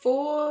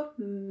for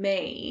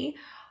me,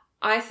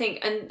 I think,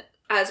 and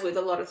as with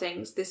a lot of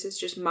things, this is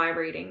just my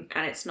reading,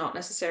 and it's not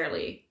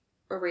necessarily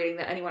a reading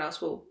that anyone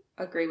else will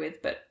agree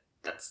with, but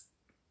that's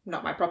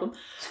not my problem.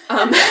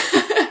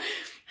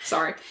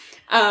 Sorry.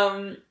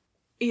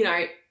 You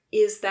know,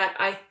 is that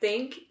I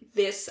think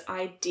this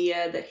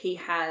idea that he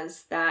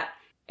has that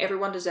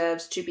everyone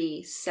deserves to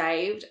be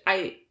saved,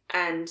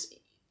 and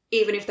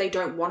even if they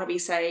don't want to be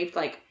saved,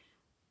 like,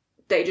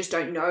 they just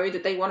don't know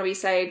that they want to be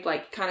saved,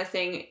 like, kind of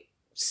thing,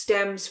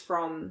 stems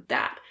from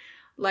that.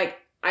 Like,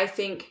 I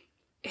think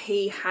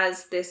he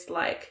has this,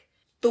 like,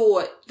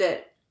 thought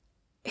that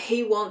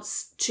he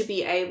wants to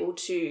be able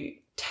to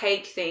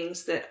take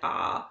things that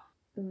are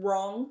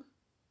wrong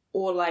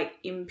or, like,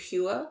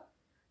 impure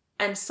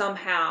and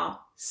somehow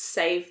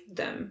save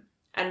them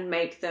and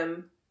make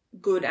them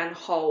good and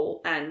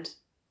whole and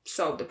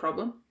solve the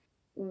problem.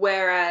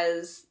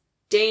 Whereas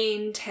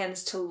Dean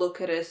tends to look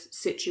at a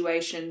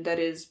situation that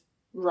is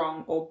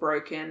wrong or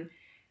broken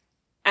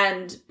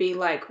and be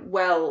like,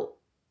 well,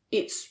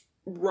 it's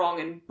wrong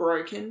and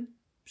broken,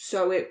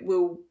 so it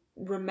will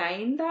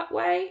remain that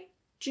way.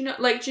 Do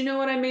you know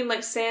what I mean?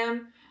 Like,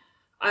 Sam,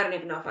 I don't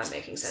even know if I'm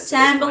making sense.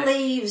 Sam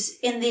believes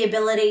in the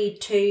ability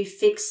to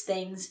fix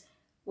things,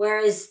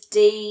 whereas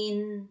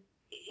Dean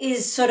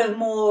is sort of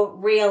more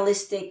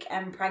realistic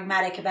and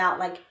pragmatic about,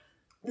 like,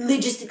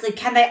 logistically,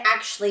 can they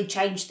actually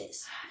change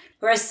this?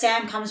 Whereas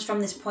Sam comes from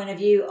this point of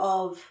view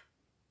of,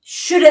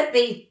 should it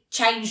be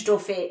changed or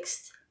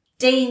fixed?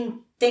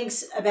 Dean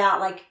thinks about,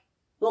 like,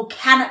 well,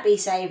 can it be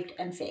saved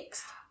and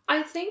fixed?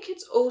 I think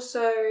it's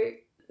also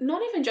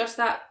not even just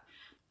that.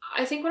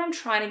 I think what I'm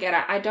trying to get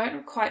at, I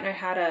don't quite know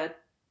how to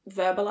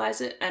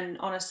verbalize it, and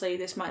honestly,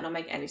 this might not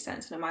make any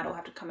sense and it might all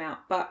have to come out,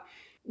 but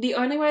the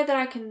only way that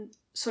I can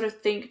sort of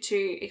think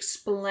to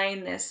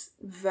explain this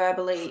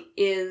verbally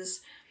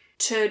is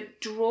to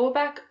draw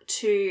back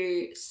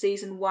to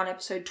season 1,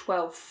 episode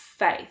 12,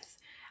 Faith,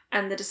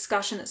 and the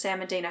discussion that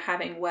Sam and Dean are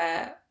having,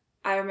 where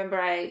I remember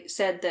I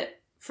said that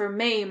for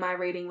me, my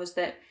reading was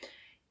that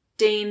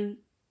Dean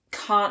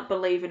can't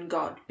believe in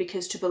God,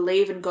 because to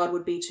believe in God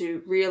would be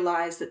to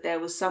realize that there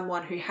was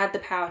someone who had the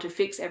power to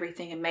fix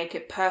everything and make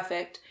it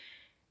perfect,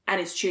 and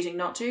is choosing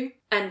not to.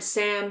 And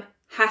Sam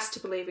has to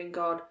believe in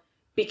God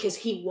because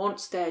he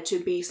wants there to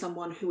be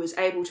someone who is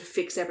able to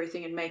fix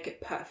everything and make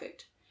it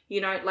perfect. You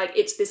know, like,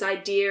 it's this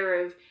idea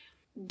of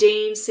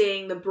Dean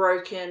seeing the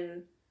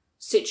broken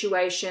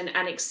situation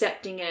and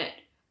accepting it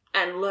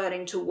and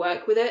learning to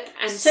work with it,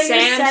 and so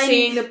Sam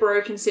seeing the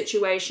broken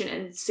situation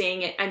and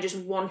seeing it and just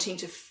wanting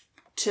to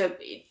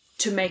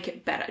to make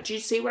it better. Do you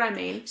see what I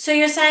mean? So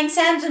you're saying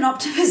Sam's an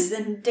optimist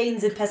and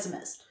Dean's a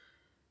pessimist?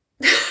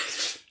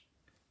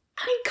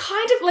 I mean,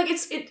 kind of, like,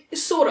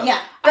 it's sort of.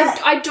 Yeah.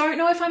 I don't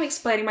know if I'm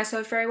explaining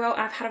myself very well.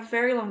 I've had a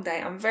very long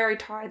day. I'm very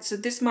tired, so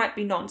this might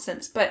be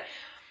nonsense. But,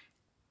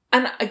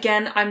 and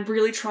again, I'm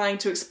really trying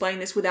to explain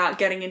this without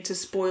getting into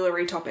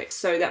spoilery topics,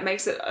 so that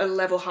makes it a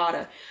level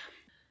harder.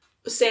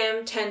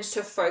 Sam tends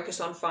to focus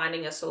on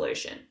finding a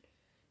solution.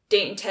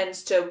 Dean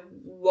tends to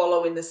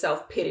wallow in the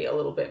self-pity a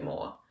little bit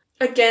more.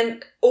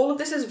 Again, all of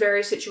this is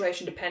very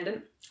situation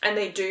dependent, and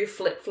they do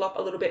flip-flop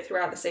a little bit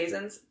throughout the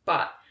seasons,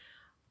 but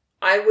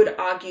I would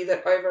argue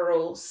that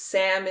overall,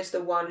 Sam is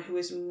the one who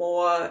is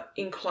more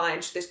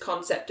inclined to this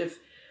concept of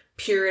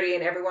purity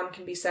and everyone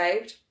can be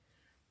saved.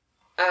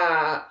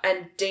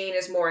 And Dean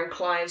is more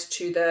inclined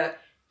to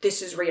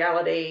this is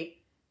reality,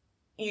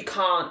 you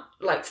can't,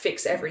 like,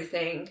 fix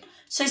everything.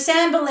 So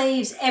Sam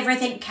believes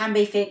everything can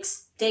be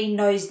fixed. Dean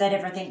knows that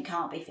everything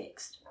can't be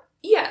fixed.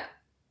 Yeah.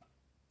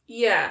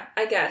 Yeah,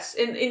 I guess.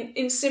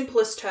 In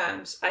simplest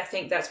terms, I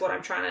think that's what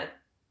I'm trying to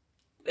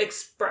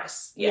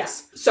express.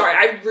 Yes. Yeah. Sorry,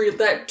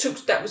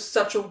 that was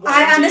such a windy...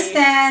 I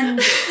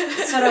understand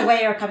sort of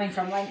where you're coming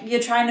from. Like,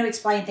 you're trying to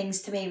explain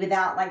things to me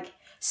without, like,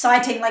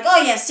 citing, like,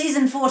 oh, yeah,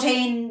 season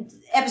 14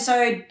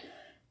 episode,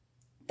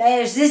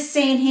 there's this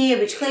scene here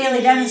which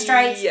clearly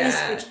demonstrates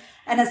this, which...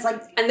 And it's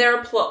like... And there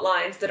are plot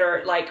lines that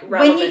are, like,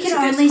 relevant to this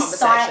conversation. When you can only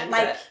cite,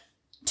 like,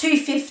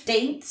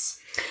 2/15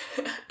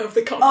 of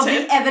the content. Of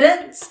the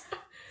evidence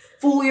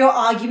for your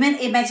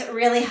argument, it makes it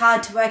really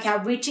hard to work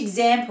out which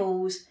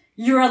examples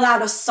you're allowed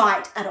to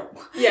cite at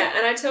all. Yeah,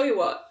 and I tell you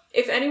what,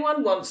 if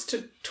anyone wants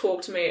to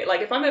talk to me,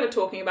 like, if I'm ever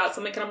talking about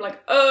something and I'm like,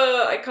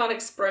 I can't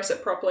express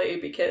it properly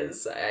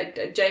because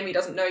Jamie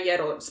doesn't know yet,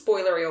 or it's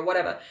spoilery or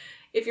whatever,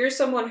 if you're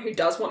someone who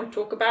does want to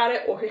talk about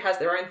it or who has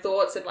their own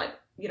thoughts and, like,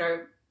 you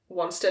know,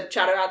 wants to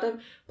chat about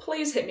them,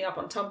 please hit me up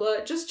on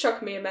Tumblr. Just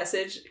chuck me a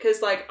message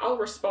because, like, I'll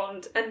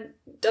respond, and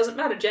doesn't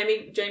matter.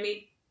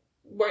 Jamie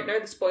won't know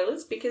the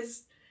spoilers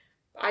because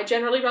I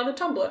generally run the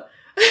Tumblr.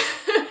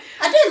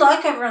 I do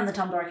lurk over on the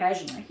Tumblr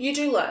occasionally. You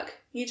do lurk.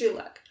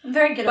 I'm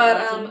very good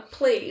at lurking. But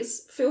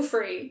please feel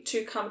free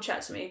to come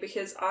chat to me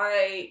because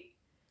I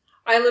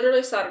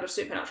literally started a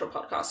Supernatural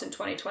podcast in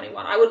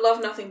 2021. I would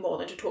love nothing more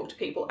than to talk to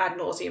people ad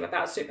nauseum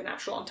about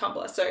Supernatural on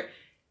Tumblr. So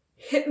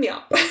hit me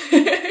up.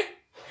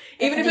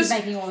 Even if it's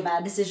making all the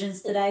bad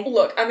decisions today.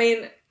 Look, I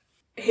mean,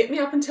 hit me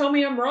up and tell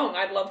me I'm wrong.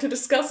 I'd love to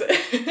discuss it.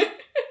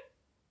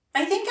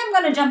 I think I'm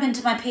going to jump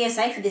into my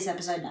PSA for this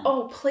episode now.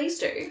 Oh, please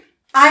do.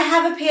 I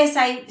have a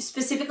PSA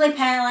specifically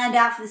planned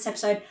out for this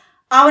episode.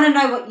 I want to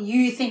know what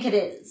you think it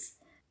is.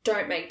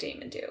 Don't make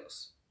demon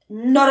deals.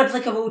 Not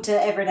applicable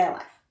to everyday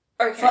life.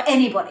 Okay. For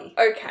anybody.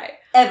 Okay.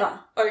 Ever.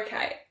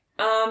 Okay.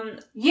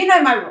 You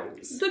know my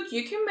rules. Look,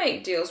 you can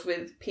make deals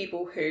with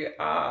people who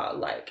are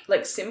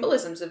like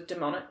symbolisms of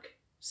demonic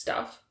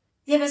stuff.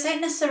 Yeah, but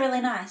Satanists are really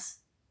nice,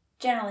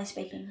 generally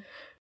speaking.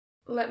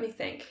 Let me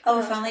think. Oh,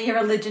 if only your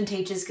religion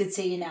teachers could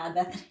see you now,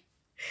 Bethany.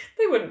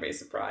 They wouldn't be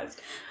surprised.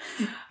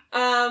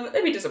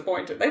 They'd be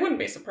disappointed. They wouldn't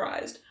be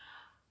surprised.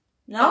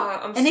 No?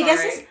 I'm Any sorry.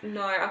 guesses?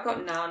 No, I've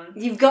got none.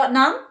 You've got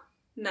none?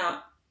 No.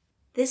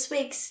 This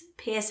week's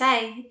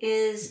PSA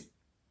is,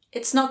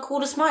 it's not cool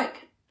to smoke.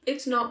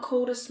 It's not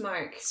cool to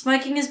smoke.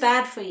 Smoking is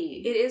bad for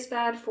you. It is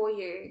bad for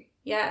you.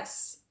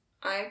 Yes,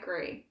 I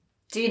agree.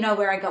 Do you know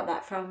where I got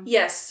that from?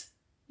 Yes,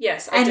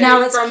 I and do.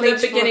 Now it's from the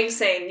beginning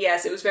scene.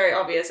 Yes, it was very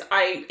obvious.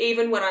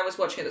 Even when I was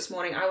watching it this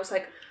morning, I was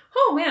like,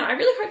 oh man, I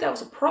really hope that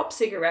was a prop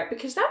cigarette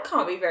because that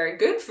can't be very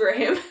good for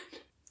him.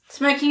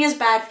 Smoking is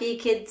bad for you,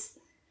 kids.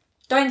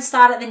 Don't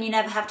start it, then you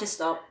never have to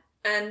stop.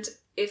 And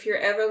if you're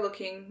ever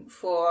looking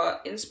for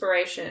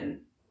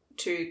inspiration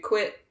to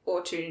quit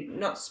or to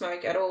not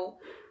smoke at all,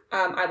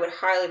 I would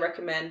highly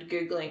recommend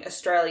Googling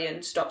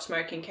Australian stop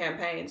smoking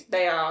campaigns.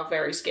 They are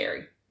very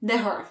scary. They're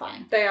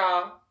horrifying. They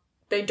are.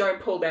 They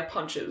don't pull their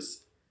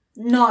punches.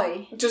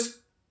 No.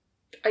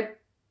 I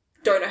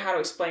don't know how to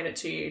explain it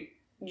to you.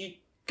 You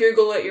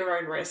Google at your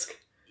own risk.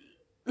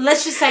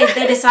 Let's just say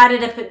they decided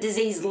to put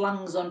diseased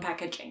lungs on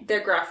packaging. They're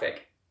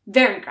graphic.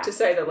 Very graphic. To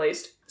say the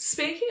least.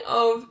 Speaking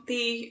of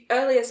the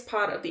earliest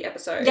part of the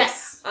episode.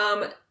 Yes.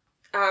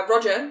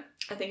 Roger,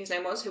 I think his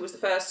name was, who was the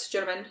first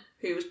gentleman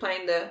who was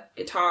playing the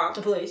guitar.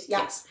 The blues, yeah.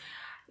 Yes.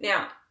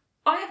 Now,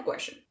 I have a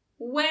question.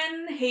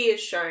 When he is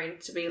shown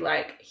to be,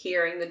 like,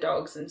 hearing the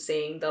dogs and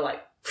seeing the,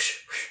 like, whoosh,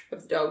 whoosh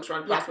of the dogs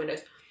run past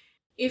windows,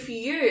 if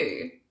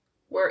you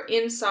were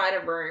inside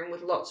a room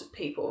with lots of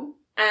people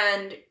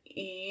and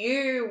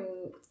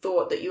you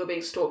thought that you were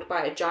being stalked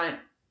by a giant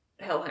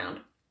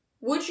hellhound,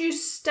 would you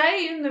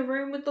stay in the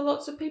room with the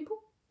lots of people?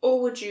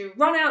 Or would you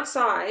run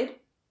outside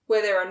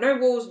where there are no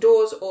walls,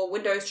 doors, or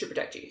windows to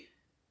protect you?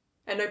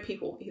 And no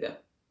people either.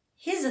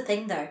 Here's the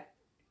thing, though.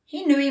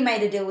 He knew he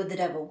made a deal with the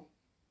devil.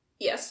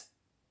 Yes.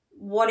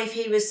 What if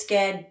he was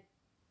scared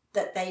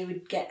that they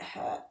would get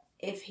hurt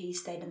if he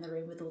stayed in the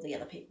room with all the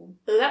other people?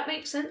 That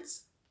makes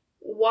sense.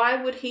 Why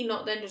would he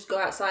not then just go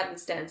outside and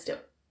stand still?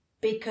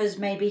 Because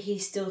maybe he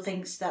still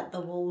thinks that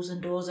the walls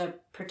and doors are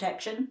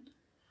protection.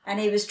 And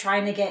he was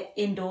trying to get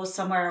indoors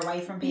somewhere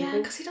away from people. Yeah,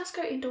 because he does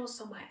go indoors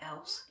somewhere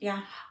else.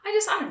 Yeah.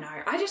 I don't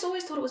know. I just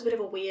always thought it was a bit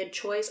of a weird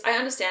choice. I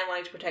understand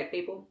wanting to protect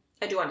people.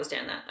 I do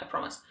understand that, I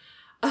promise.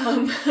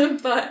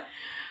 But,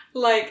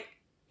 like,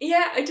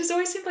 yeah, it just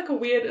always seemed like a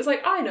weird... It's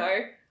like, I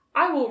know,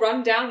 I will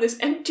run down this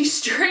empty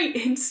street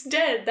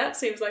instead. That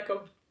seems like a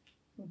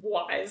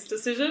wise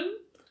decision.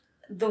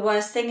 The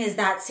worst thing is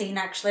that scene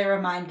actually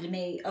reminded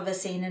me of a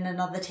scene in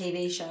another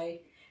TV show,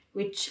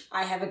 which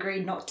I have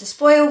agreed not to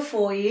spoil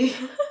for you.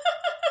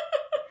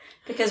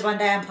 Because one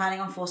day I'm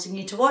planning on forcing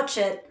you to watch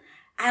it.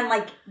 And,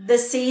 like, the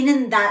scene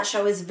in that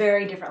show is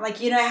very different.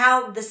 Like, you know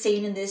how the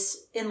scene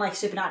in like,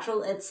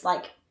 Supernatural, it's,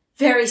 like,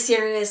 very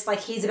serious. Like,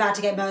 he's about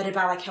to get murdered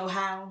by, like,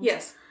 hellhounds.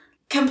 Yes.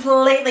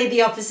 Completely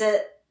the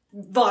opposite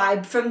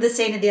vibe from the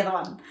scene in the other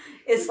one.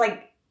 It's,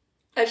 like,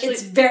 Actually,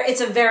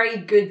 it's a very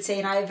good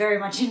scene. I very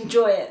much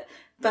enjoy it.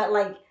 But,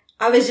 like,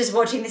 I was just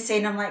watching the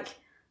scene, I'm like,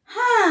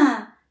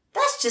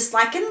 that's just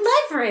like in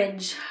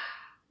Leverage.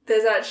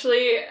 there's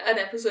actually an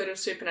episode of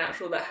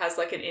Supernatural that has,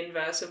 like, an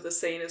inverse of the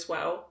scene as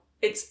well.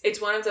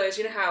 It's one of those,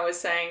 you know how I was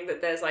saying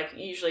that there's, like,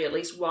 usually at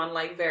least one,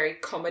 like, very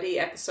comedy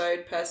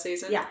episode per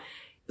season? Yeah.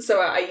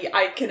 So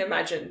I can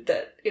imagine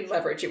that in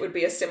Leverage it would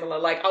be a similar,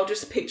 like, I'll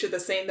just picture the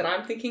scene that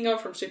I'm thinking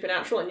of from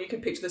Supernatural and you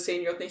can picture the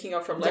scene you're thinking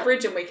of from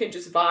Leverage and we can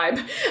just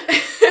vibe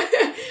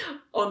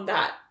on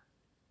that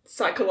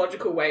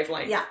psychological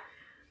wavelength. Yeah.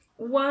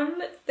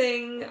 One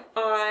thing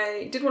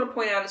I did want to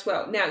point out as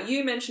well. Now,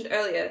 you mentioned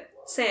earlier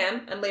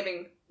Sam and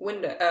leaving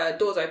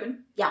doors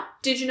open. Yeah.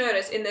 Did you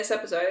notice in this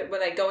episode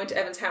when they go into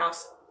Evan's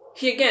house,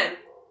 he again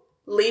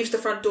leaves the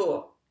front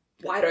door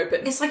wide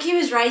open? It's like he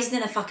was raised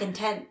in a fucking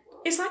tent.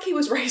 It's like he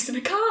was raised in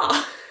a car.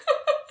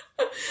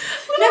 No, but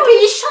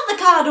you shut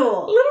the car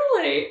door.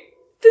 Literally.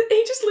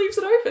 He just leaves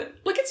it open.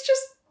 Like, it's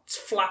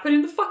flapping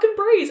in the fucking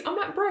breeze. I'm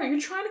like, bro, you're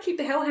trying to keep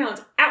the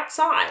hellhounds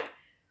outside.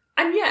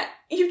 And yet,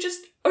 you've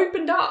just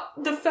opened up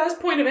the first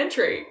point of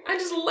entry and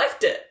just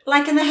left it.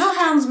 Like, and the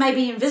hellhounds may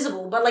be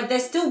invisible, but, like, they're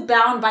still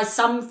bound by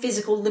some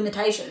physical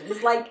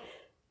limitations. Like...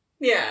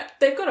 Yeah,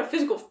 they've got a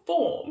physical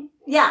form.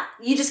 Yeah,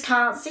 you just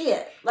can't see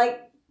it.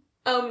 Like...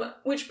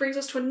 Which brings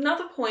us to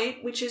another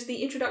point, which is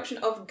the introduction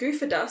of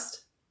goofer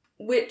dust,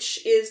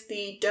 which is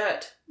the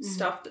dirt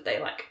stuff that they,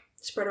 like,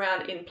 spread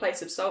around in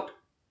place of salt.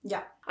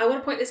 Yeah. I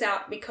want to point this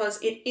out because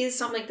it is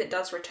something that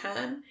does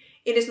return.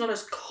 It is not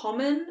as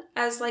common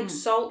as, like,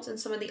 salt and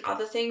some of the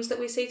other things that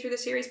we see through the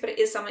series, but it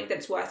is something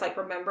that's worth, like,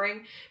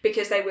 remembering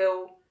because they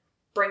will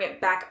bring it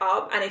back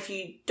up, and if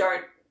you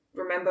don't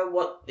remember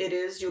what it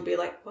is, you'll be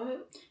like,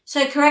 what?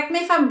 So correct me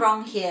if I'm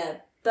wrong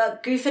here,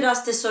 but goofer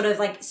dust is sort of,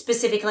 like,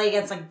 specifically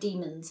against, like,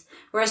 demons,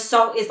 whereas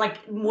salt is,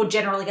 like, more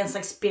general against,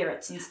 like,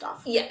 spirits and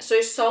stuff. Yeah,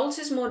 so salt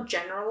is more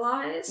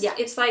generalised. Yeah.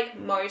 It's, like,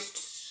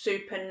 most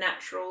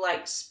supernatural,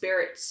 like,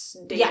 spirits,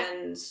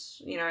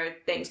 demons, you know,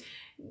 things.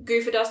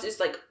 Goofer dust is,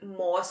 like,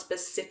 more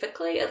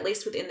specifically, at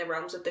least within the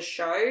realms of the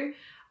show.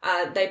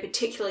 They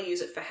particularly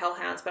use it for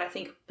hellhounds, but I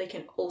think they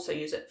can also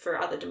use it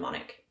for other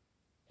demonic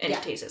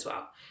entities as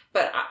well.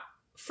 But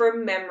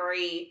from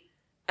memory,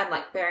 and,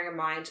 like, bearing in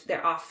mind,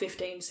 there are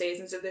 15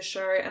 seasons of this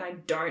show, and I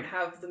don't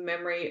have the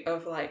memory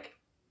of, like,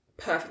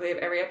 perfectly of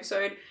every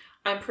episode.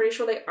 I'm pretty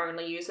sure they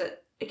only use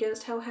it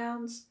against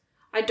hellhounds.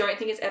 I don't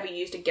think it's ever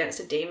used against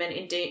a demon.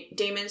 In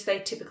demons, they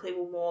typically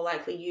will more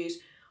likely use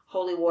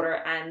holy water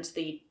and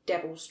the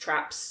devil's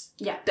traps.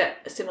 Yeah. That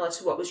are similar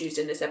to what was used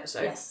in this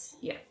episode. Yes.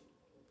 Yeah.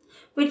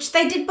 Which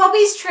they did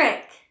Bobby's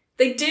trick.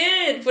 They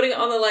did! Putting it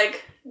on the,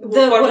 like, The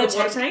bottom water of the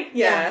water tank. tank.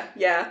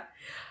 Yeah.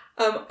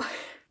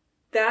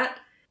 That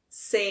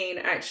scene,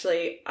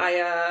 actually,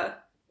 I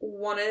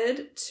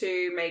wanted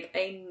to make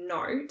a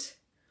note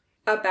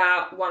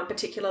about one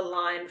particular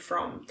line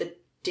from the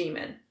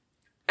demon.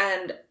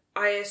 And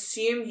I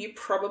assume you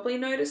probably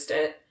noticed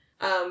it,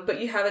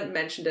 but you haven't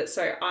mentioned it,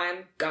 so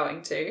I'm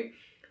going to.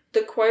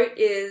 The quote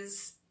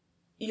is,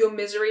 "Your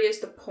misery is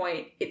the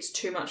point. It's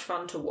too much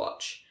fun to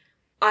watch."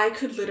 I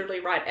could literally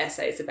write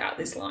essays about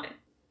this line.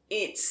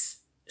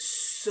 It's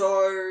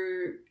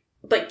so...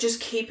 Like,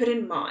 just keep it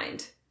in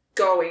mind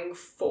going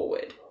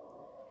forward.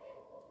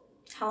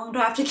 How long do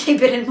I have to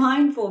keep it in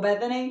mind for,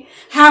 Bethany?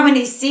 How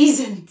many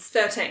seasons?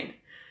 13.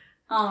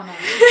 Oh, no.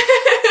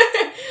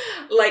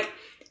 Like,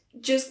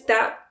 just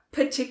that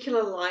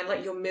particular line,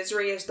 like, your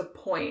misery is the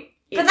point.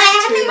 But they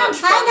haven't too even much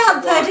planned fun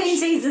out to watch. 13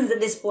 seasons at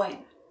this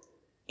point.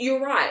 You're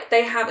right.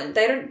 They haven't.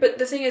 They don't... But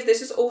the thing is,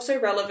 this is also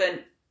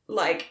relevant,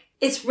 like...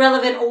 It's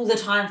relevant all the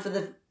time for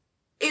the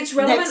It's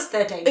relevant... next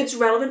 13. It's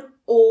relevant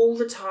all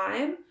the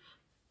time,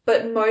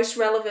 but most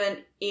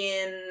relevant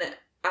in...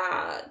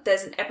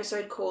 there's an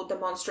episode called The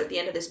Monster at the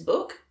End of This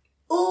Book.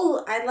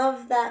 Oh, I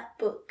love that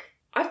book.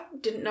 I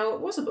didn't know it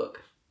was a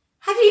book.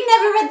 Have you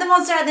never read The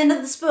Monster at the End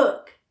of This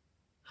Book?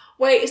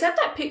 Wait, is that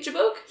picture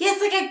book?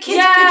 Yes, like a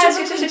kid's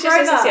picture book with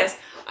Grover. Yes.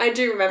 I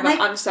do remember.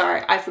 I'm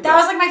sorry, I forgot. That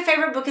was like my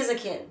favourite book as a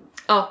kid.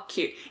 Oh,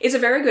 cute. It's a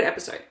very good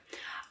episode.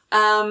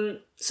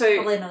 So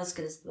Probably not as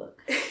good as the book.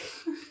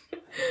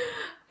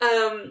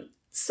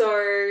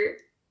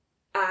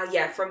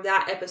 Yeah, from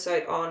that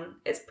episode on,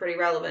 it's pretty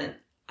relevant.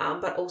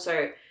 But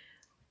also,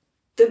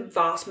 the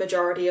vast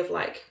majority of,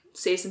 like,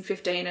 season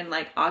 15 and,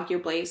 like,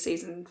 arguably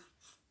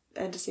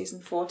into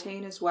season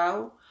 14 as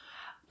well.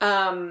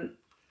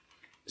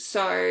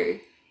 So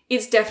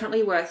it's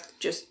definitely worth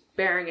just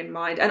bearing in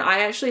mind. And I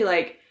actually,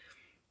 like,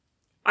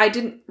 I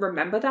didn't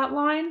remember that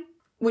line,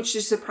 which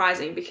is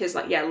surprising because,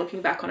 like, yeah,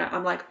 looking back on it,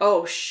 I'm like,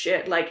 oh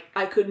shit, like,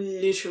 I could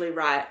literally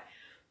write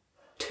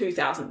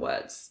 2,000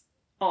 words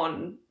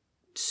on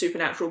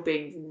Supernatural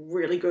being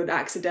really good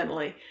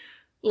accidentally,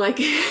 like,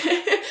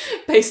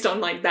 based on,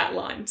 like, that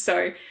line.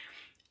 So,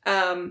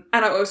 and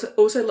I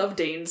also love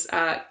Dean's,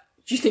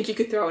 do you think you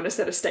could throw in a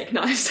set of steak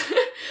knives?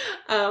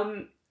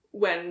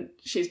 When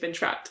she's been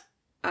trapped.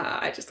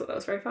 I just thought that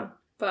was very fun.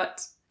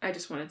 But I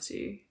just wanted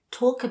to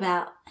talk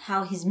about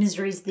how his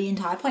misery is the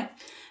entire point,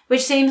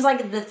 which seems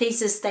like the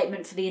thesis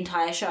statement for the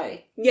entire show.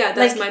 Yeah,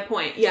 that's my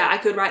point. Yeah, I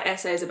could write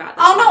essays about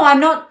that. Oh, no, I'm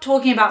not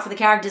talking about for the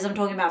characters. I'm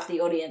talking about for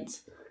the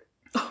audience.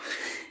 Oh.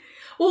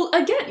 Well,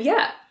 again,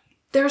 yeah.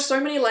 There are so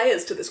many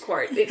layers to this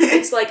quote.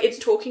 It's like, it's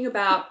talking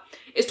about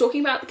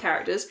the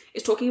characters,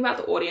 it's talking about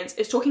the audience,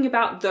 it's talking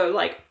about the,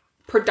 like,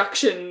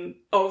 production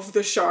of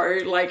the show,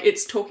 like,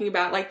 it's talking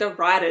about, like, the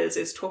writers,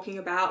 it's talking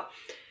about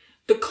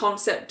the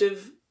concept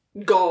of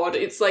God.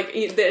 It's like,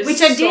 there's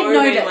which I did so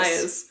notice. many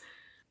layers.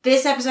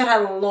 This episode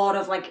had a lot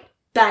of, like,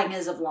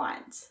 bangers of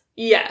lines.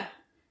 Yeah.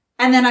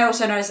 And then I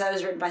also noticed that it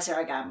was written by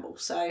Sarah Gamble,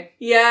 so...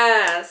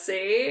 Yeah,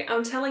 see?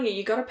 I'm telling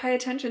you gotta pay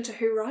attention to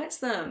who writes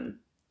them.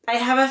 I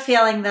have a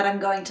feeling that I'm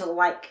going to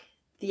like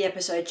the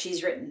episode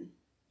she's written.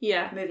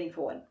 Yeah. Moving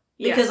forward.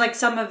 Because, like,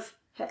 some of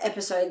her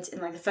episodes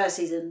in, like, the first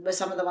season were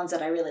some of the ones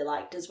that I really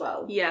liked as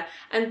well. Yeah.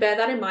 And bear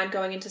that in mind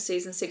going into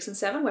season 6 and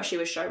 7 where she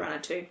was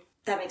showrunner too.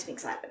 That makes me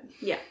excited.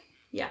 Yeah.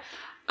 Yeah.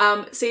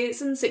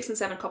 Season 6 and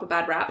 7 cop a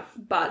bad rap,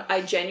 but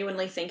I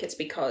genuinely think it's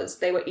because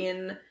they were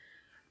in,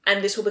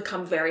 and this will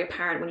become very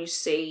apparent when you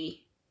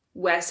see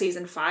where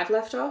season 5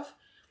 left off,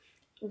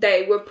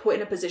 they were put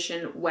in a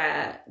position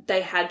where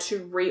they had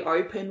to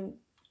reopen,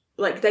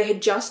 like, they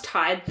had just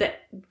tied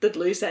the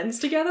loose ends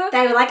together.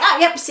 They were like, oh,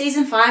 yep,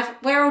 season 5,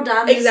 we're all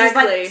done.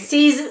 Exactly. This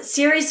is, like,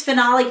 series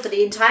finale for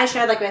the entire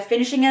show. Like, we're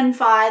finishing in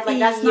 5. Like,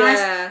 that's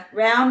nice.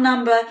 Round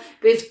number.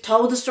 We've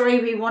told the story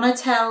we want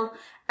to tell.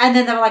 And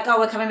then they were like, oh,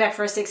 we're coming back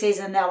for a 6th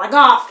season. And they were like,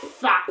 oh,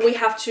 fuck. We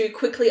have to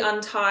quickly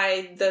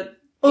untie the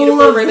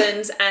beautiful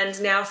ribbons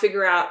and now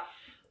figure out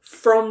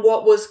from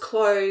what was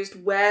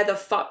closed where the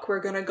fuck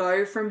we're going to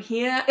go from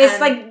here. It's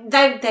like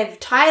they've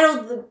tied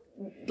all the,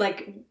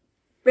 like,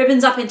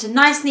 ribbons up into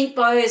nice, neat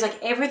bows.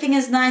 Like, everything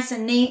is nice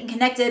and neat and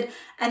connected.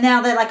 And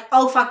now they're like,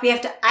 oh, fuck, we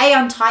have to A,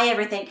 untie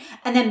everything,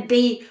 and then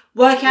B,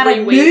 work out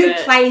a new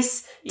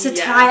place to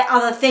tie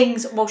other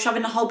things while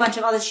shoving a whole bunch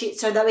of other shit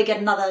so that we get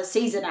another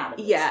season out of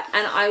it. Yeah,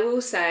 and I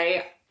will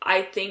say,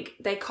 I think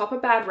they cop a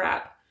bad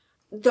rap.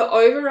 The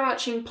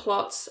overarching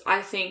plots,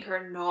 I think,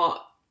 are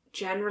not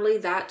generally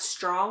that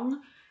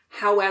strong.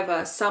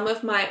 However, some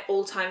of my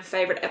all-time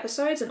favourite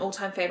episodes and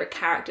all-time favourite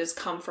characters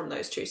come from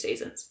those 2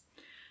 seasons.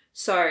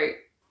 So,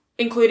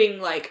 including,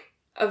 like,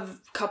 a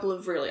couple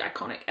of really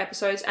iconic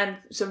episodes and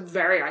some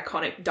very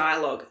iconic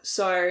dialogue.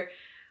 So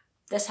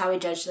that's how we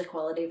judge the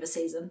quality of a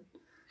season.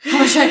 How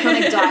much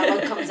iconic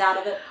dialogue comes out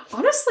of it.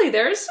 Honestly,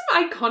 there is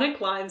some iconic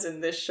lines in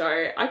this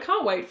show. I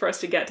can't wait for us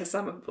to get to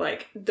some of,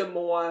 like,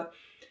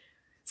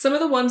 some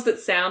of the ones that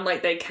sound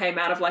like they came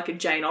out of, like, a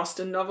Jane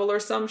Austen novel or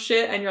some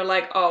shit, and you're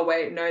like, oh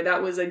wait, no,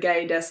 that was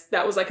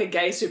like a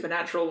gay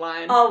Supernatural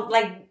line. Oh,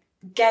 like,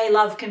 gay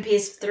love can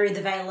pierce through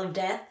the veil of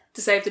death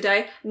to save the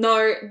day.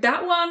 No,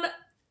 that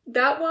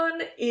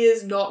one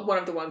is not one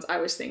of the ones I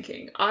was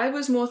thinking. I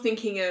was more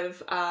thinking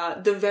of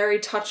The Very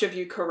Touch of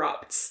You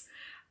Corrupts.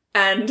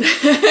 And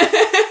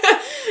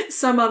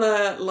some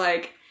other,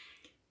 like,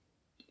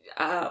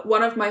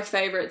 one of my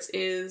favourites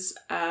is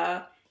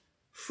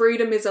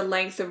freedom is a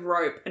length of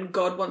rope and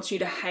God wants you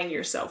to hang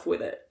yourself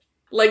with it.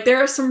 Like,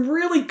 there are some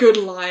really good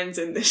lines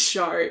in this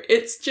show.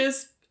 It's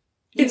just,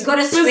 it's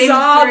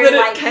bizarre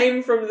that it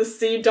came from the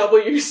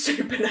CW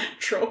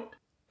Supernatural.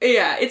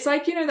 Yeah, it's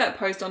like, you know, that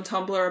post on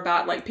Tumblr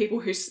about, like, people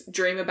who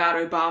dream about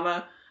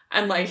Obama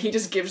and, like, he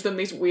just gives them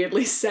these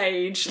weirdly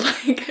sage,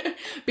 like,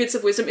 bits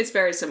of wisdom. It's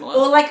very similar.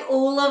 Or, like,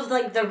 all of,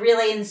 like, the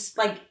really,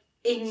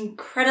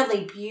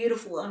 incredibly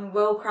beautiful and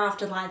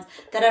well-crafted lines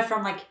that are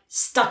from, like,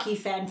 Stucky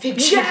fan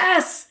fiction.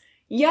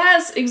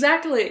 Yes,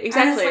 exactly.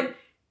 Like,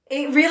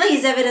 it really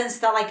is evidence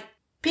that, like,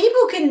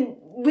 people can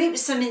whip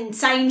some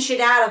insane shit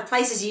out of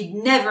places you'd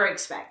never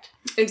expect.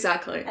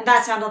 Exactly. And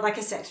that sounded like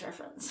a sex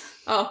reference.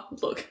 Oh,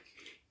 look.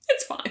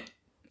 It's fine.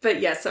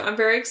 But yeah, so I'm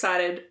very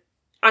excited.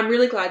 I'm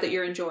really glad that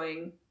you're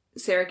enjoying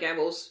Sarah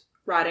Gamble's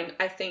writing.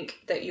 I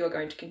think that you are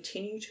going to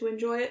continue to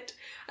enjoy it.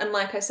 And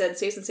like I said,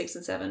 season 6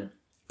 and 7,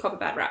 cop a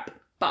bad rap.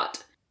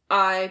 But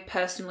I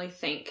personally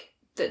think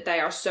that they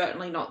are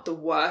certainly not the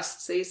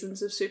worst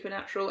seasons of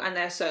Supernatural, and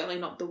they're certainly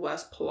not the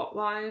worst plot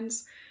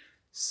lines.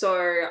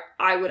 So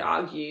I would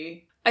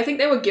argue, I think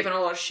they were given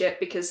a lot of shit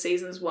because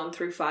seasons 1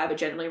 through 5 are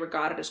generally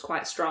regarded as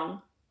quite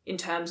strong in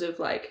terms of,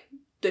 like,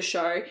 the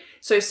show.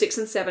 So 6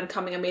 and 7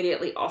 coming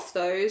immediately off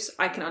those,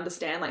 I can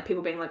understand, like,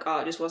 people being like, oh,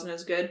 it just wasn't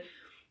as good.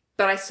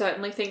 But I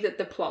certainly think that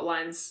the plot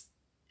lines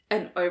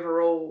and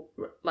overall,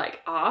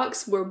 like,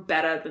 arcs were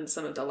better than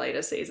some of the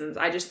later seasons.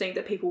 I just think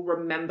that people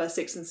remember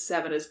 6 and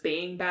 7 as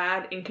being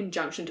bad in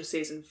conjunction to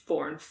season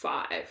 4 and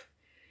 5.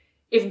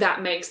 If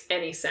that makes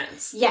any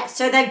sense. Yeah,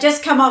 so they've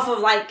just come off of,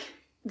 like...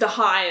 The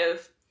high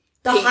of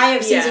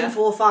season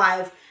 4,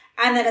 5.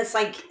 And then it's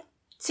like,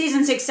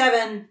 season 6,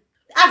 7,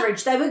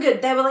 average. They were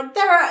good. They were like,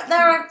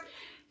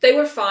 They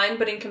were fine,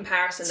 but in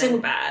comparison, they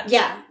were bad.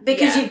 Yeah,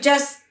 because you've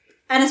just...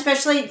 And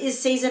especially,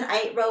 is season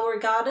 8 well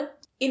regarded?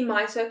 In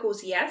my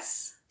circles,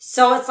 yes.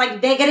 So it's like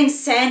they're getting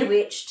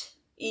sandwiched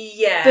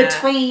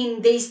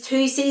between these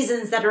 2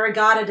 seasons that are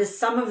regarded as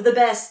some of the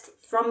best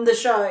from the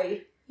show.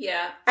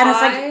 Yeah. And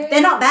it's like,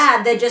 they're not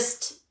bad, they're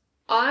just...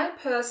 I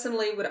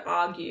personally would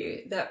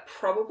argue that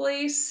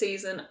probably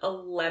season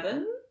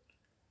 11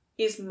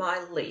 is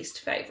my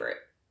least favourite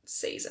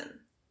season.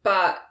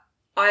 But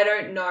I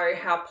don't know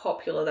how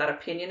popular that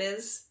opinion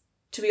is.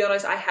 To be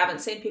honest, I haven't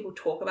seen people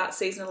talk about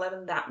season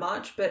 11 that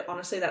much, but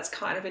honestly, that's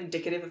kind of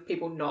indicative of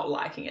people not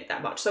liking it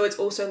that much. So it's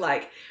also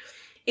like,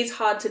 it's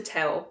hard to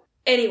tell.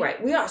 Anyway,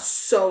 we are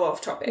so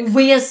off topic.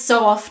 We are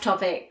so off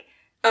topic.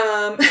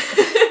 The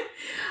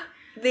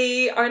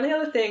only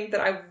other thing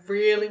that I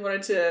really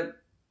wanted to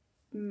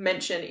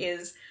mention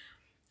is,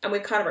 and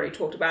we've kind of already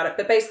talked about it,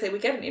 but basically we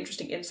get an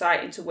interesting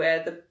insight into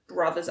where the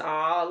brothers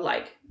are,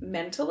 like,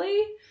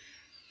 mentally.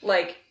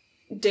 Like,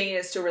 Dean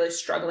is still really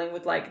struggling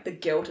with, like, the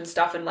guilt and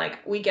stuff, and, like,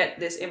 we get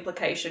this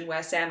implication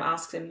where Sam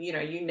asks him, you know,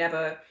 you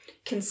never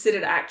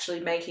considered actually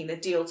making the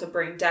deal to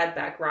bring Dad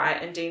back, right?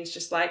 And Dean's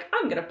just like,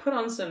 I'm going to put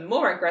on some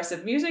more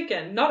aggressive music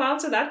and not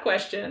answer that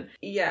question.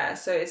 Yeah,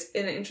 so it's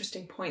an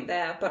interesting point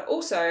there. But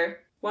also,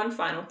 one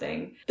final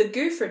thing, the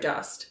gopher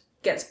dust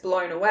gets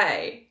blown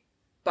away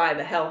by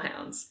the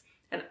hellhounds.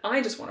 And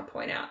I just want to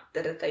point out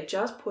that if they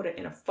just put it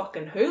in a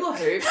fucking hula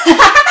hoop,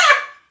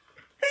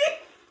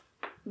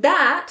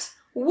 that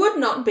would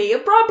not be a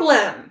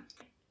problem.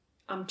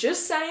 I'm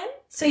just saying.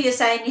 So you're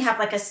saying you have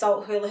like a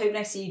salt hula hoop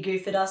next to your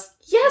gopher dust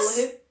yes,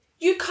 hula hoop?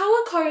 You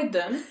colour code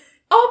them,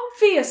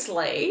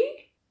 obviously,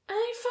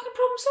 and fucking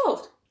problem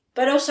solved.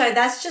 But also,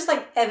 that's just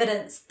like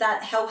evidence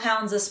that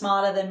hellhounds are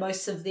smarter than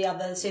most of the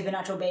other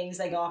supernatural beings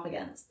they go up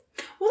against.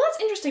 Well, that's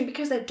interesting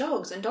because they're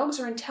dogs, and dogs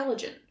are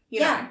intelligent,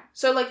 you know?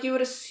 So, like, you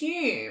would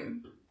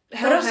assume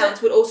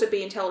hellhounds would also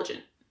be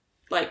intelligent.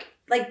 Like,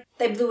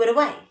 they blew it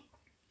away.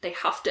 They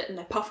huffed it and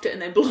they puffed it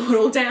and they blew it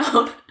all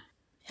down.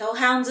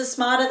 Hellhounds are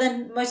smarter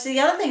than most of the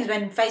other things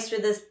when faced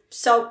with a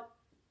salt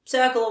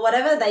circle or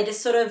whatever. They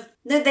just sort of...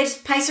 They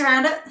just pace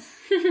around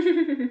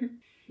it.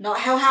 Not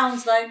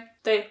hellhounds, though.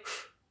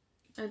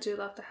 I do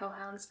love the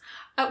hellhounds.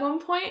 At one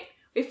point,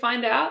 we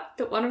find out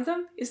that one of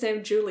them is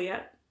named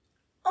Juliet.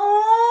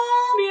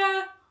 Oh,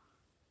 yeah.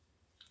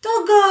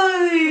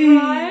 Doggo!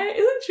 Right?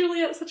 Isn't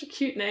Juliet such a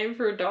cute name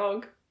for a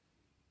dog?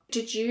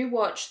 Did you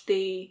watch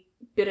the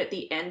bit at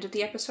the end of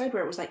the episode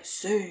where it was like,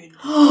 soon?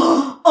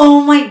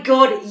 Oh my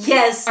god,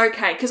 yes.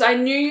 Okay, because I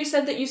knew you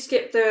said that you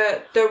skipped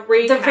the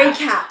recap. The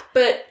recap.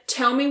 But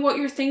tell me what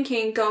you're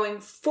thinking going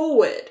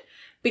forward.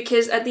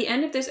 Because at the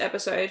end of this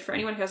episode, for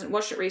anyone who hasn't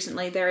watched it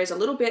recently, there is a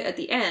little bit at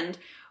the end.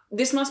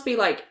 This must be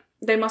like,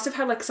 they must have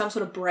had like some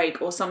sort of break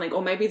or something,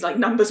 or maybe like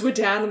numbers were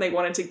down and they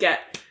wanted to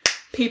get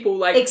people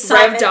like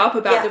revved up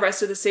about the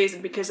rest of the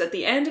season, because at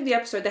the end of the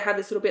episode they had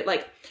this little bit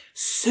like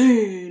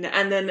soon,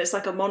 and then there's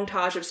like a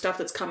montage of stuff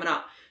that's coming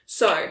up.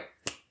 So,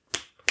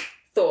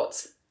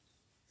 thoughts?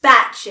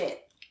 Batshit.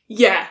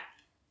 Yeah.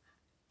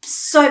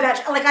 So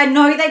batshit. Like, I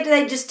know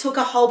they just took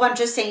a whole bunch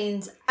of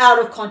scenes out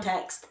of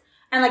context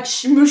and like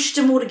smooshed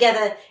them all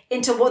together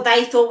into what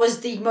they thought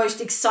was the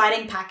most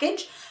exciting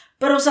package,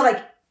 but also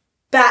like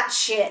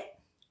batshit.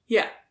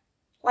 Yeah.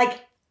 Like,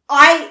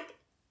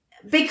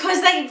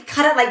 because they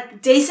cut it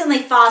like decently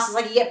fast, it's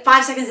like you get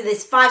 5 seconds of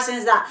this, 5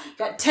 seconds of that, you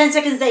got 10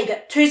 seconds there, you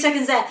got 2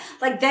 seconds there.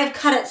 Like, they've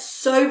cut it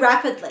so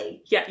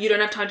rapidly. Yeah, you don't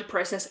have time to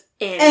process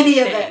anything. Any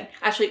of it.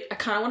 Actually, I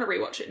kind of want to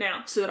rewatch it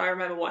now so that I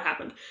remember what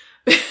happened.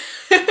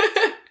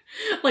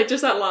 Like,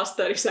 just that last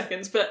 30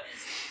 seconds, but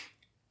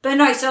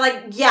no, so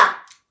like, yeah.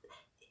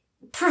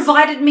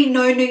 Provided me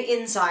no new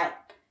insight.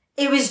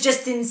 It was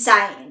just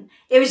insane.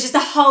 It was just a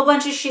whole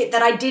bunch of shit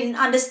that I didn't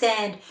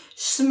understand,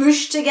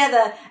 smooshed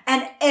together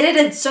and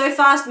edited so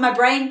fast my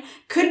brain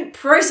couldn't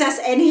process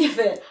any of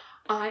it.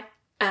 I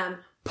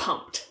am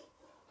pumped.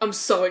 I'm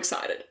so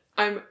excited.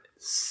 I'm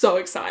so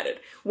excited.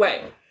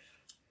 Wait.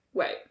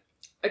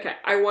 Okay,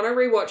 I want to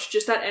rewatch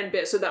just that end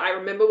bit so that I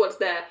remember what's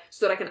there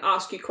so that I can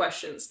ask you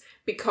questions,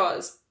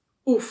 because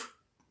oof.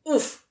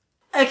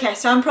 Okay,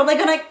 so I'm probably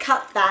going to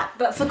cut that,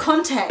 but for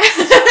context...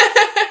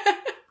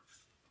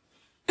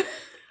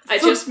 I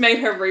just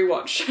made her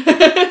rewatch.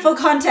 For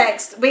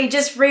context, we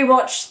just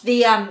rewatched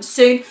the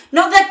soon.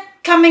 Not that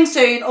coming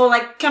soon or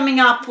like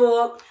coming up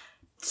or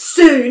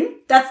soon.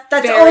 That's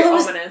very all it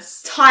was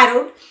ominous.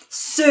 Titled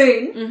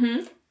soon.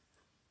 Mm-hmm.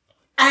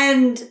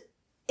 And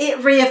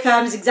it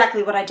reaffirms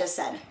exactly what I just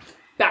said.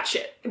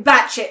 Batshit.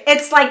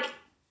 It's like,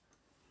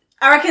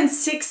 I reckon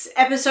 6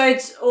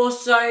 episodes or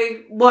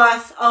so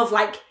worth of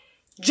like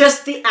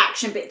just the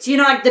action bits. You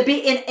know, like the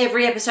bit in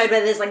every episode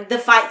where there's like the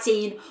fight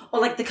scene or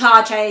like the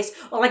car chase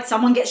or like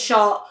someone gets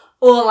shot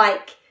or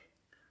like,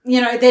 you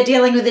know, they're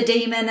dealing with a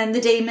demon and the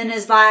demon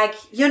is like,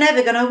 you're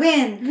never going to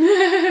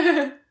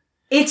win.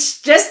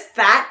 It's just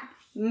that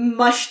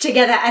mushed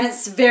together, and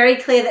it's very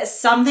clear that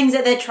some things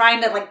that they're trying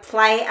to like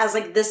play as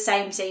like the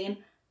same scene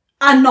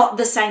are not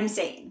the same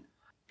scene.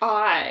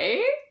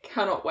 I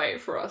cannot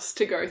wait for us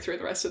to go through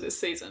the rest of this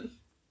season.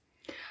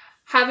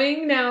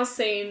 Having now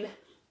seen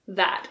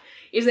that,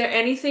 is there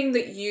anything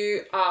that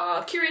you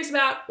are curious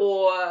about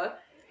or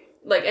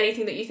like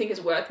anything that you think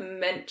is worth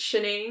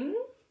mentioning?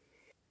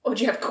 Or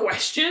do you have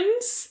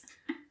questions?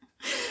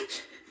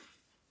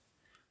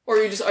 Or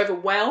are you just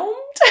overwhelmed?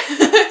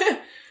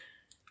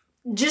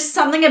 Just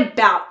something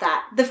about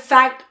that. The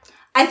fact,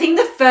 I think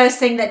the first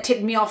thing that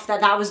tipped me off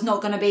that was not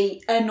going to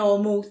be a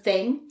normal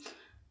thing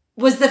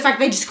was the fact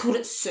they just called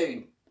it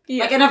soon.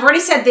 Yeah. Like, and I've already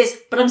said this,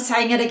 but I'm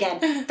saying it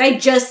again. They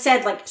just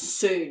said like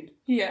soon.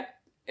 Yeah.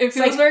 It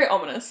feels like, very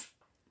ominous.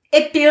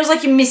 It feels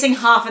like you're missing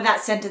half of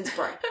that sentence,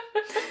 bro.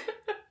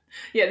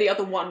 Yeah, the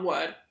other one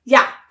word.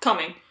 Yeah.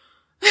 Coming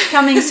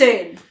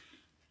soon.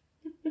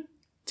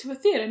 To a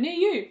theatre near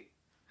you.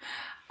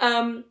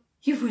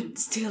 You wouldn't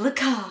steal a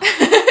car.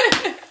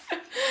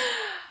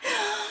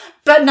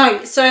 But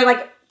no, so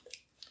like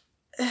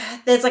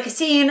there's like a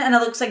scene and it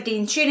looks like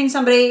Dean's shooting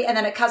somebody and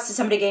then it cuts to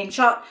somebody getting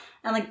shot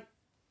and like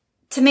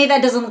to me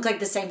that doesn't look like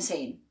the same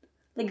scene.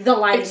 Like the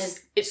lighting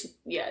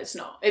it's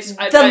not. It's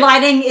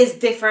lighting is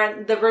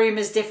different, the room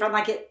is different,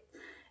 like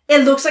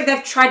it looks like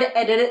they've tried to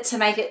edit it to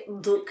make it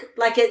look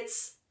like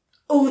it's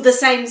all the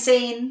same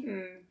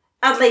scene.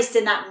 At least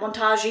in that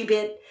montagey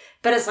bit,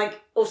 but it's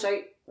like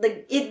also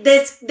like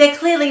they're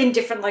clearly in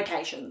different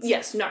locations.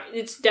 Yes, no,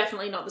 it's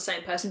definitely not the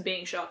same person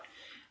being shot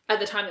at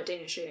the time that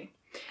Dean is shooting.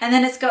 And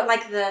then it's got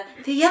like the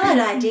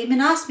yellow-eyed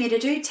demon asked me to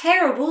do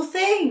terrible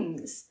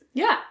things.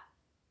 Yeah.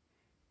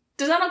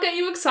 Does that not get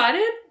you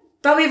excited?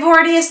 But we've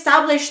already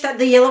established that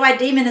the yellow-eyed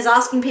demon is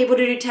asking people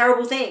to do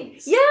terrible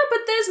things. Yeah, but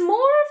there's more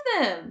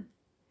of them.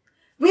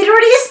 We'd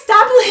already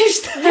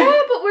established that.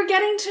 Yeah, but we're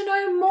getting to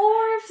know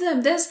more of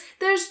them.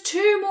 There's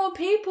 2 more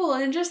people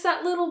in just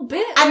that little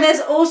bit. And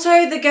there's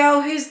also the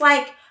girl who's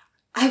like,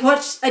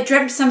 I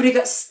dreamt somebody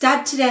got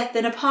stabbed to death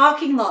in a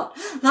parking lot.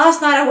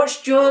 Last night I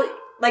watched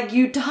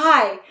you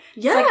die.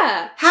 Yeah.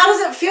 Like, how does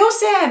it feel,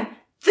 Sam?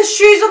 The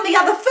shoe's on the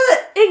other foot.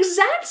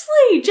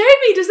 Exactly.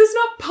 Jamie, does this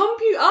not pump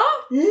you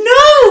up?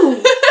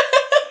 No.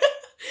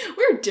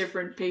 We're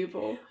different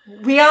people.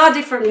 We are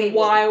different people.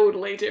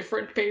 Wildly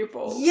different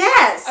people.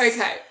 Yes.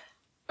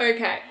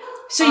 Okay.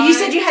 So you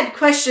said you had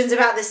questions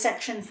about this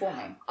section for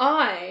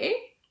me.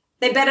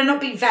 They better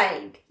not be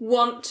vague.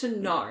 Want to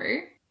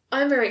know.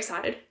 I'm very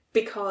excited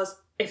because,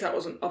 if that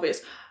wasn't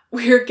obvious,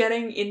 we're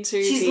getting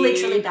into She's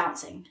literally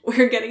bouncing.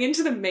 We're getting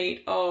into the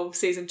meat of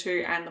season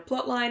 2 and the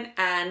plotline,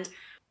 and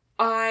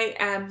I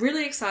am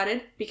really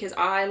excited because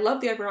I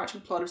love the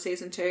overarching plot of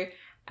season 2,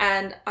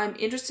 and I'm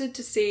interested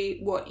to see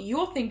what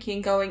you're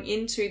thinking going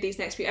into these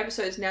next few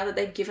episodes now that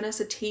they've given us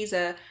a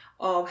teaser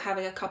of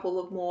having a couple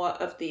of more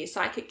of the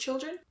psychic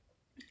children.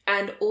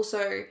 And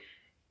also,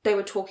 they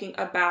were talking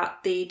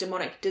about the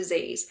demonic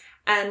disease.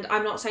 And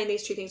I'm not saying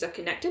these 2 things are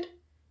connected.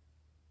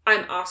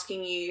 I'm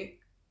asking you,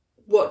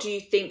 what do you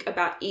think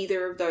about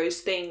either of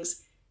those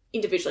things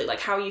individually?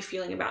 Like, how are you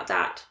feeling about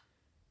that?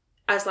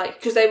 As like,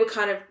 because they were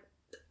kind of,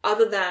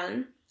 other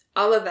than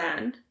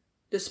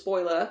the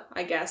spoiler,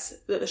 I guess,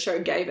 that the show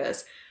gave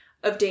us,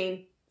 of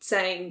Dean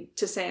saying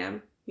to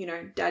Sam, you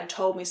know, Dad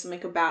told me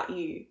something about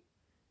you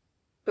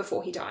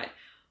before he died.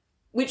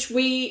 Which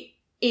we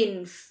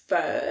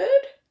inferred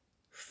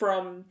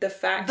from the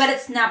fact... But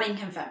it's now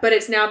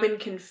been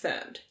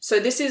confirmed. So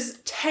this is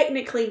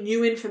technically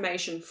new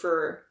information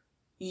for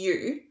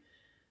you.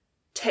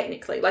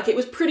 Technically. Like, it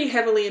was pretty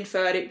heavily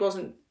inferred. It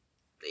wasn't...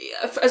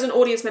 As an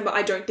audience member,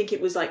 I don't think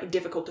it was, like,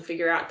 difficult to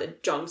figure out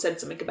that John said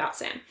something about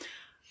Sam.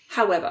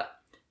 However,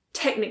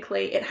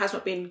 technically, it has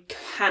not been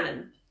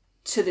canon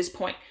to this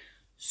point.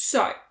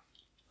 So,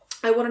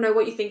 I want to know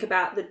what you think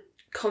about the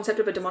concept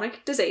of a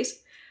demonic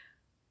disease,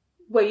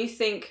 where you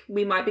think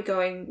we might be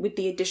going with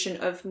the addition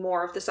of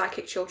more of the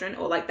psychic children,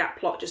 or like that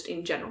plot just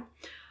in general,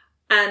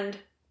 and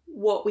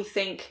what we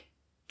think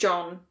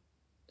John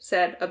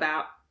said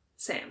about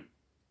Sam.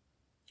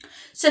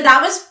 So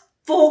that was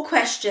 4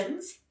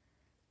 questions.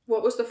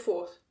 What was the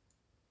 4th?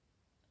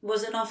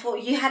 Was it not 4?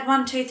 You had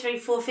 1, 2, 3,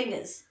 4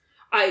 fingers.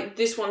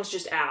 This one's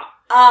just out.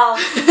 Oh.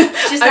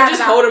 I'm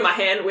just holding my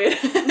hand weird.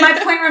 My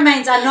point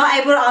remains, I'm not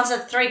able to answer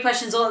 3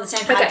 questions all at the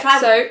same time. Okay,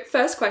 so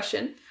first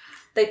question.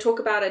 They talk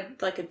about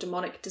a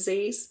demonic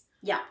disease.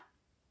 Yeah.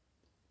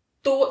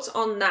 Thoughts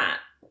on that?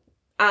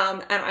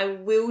 And I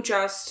will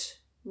just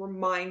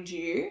remind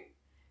you,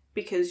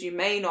 because you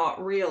may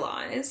not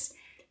realise,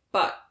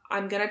 but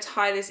I'm going to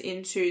tie this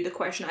into the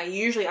question I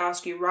usually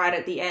ask you right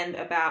at the end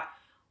about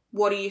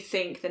what do you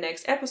think the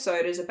next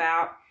episode is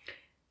about.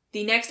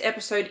 The next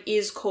episode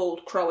is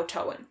called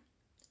Croatoan.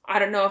 I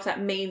don't know if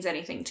that means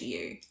anything to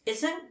you.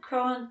 Isn't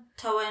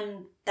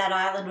Croatoan that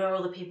island where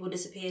all the people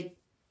disappeared?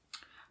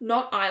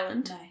 Not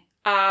island. No.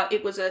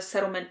 It was a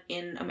settlement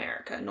in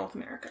America, North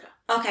America.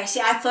 Okay,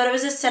 see, I thought it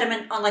was a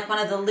settlement on, like, one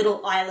of the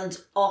little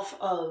islands off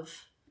of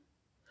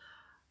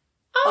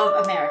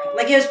America.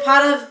 Like, it was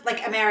part of,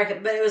 like, America,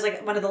 but it was,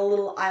 like, one of the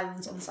little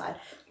islands on the side.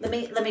 Let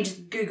me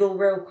just Google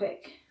real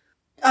quick.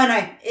 Oh,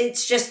 no, it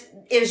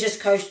was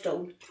just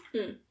coastal.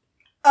 Mm.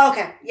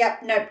 Okay,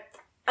 yep, no.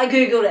 I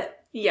Googled it.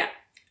 Yeah.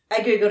 I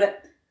Googled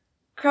it.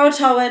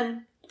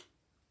 Croatoan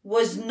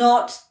was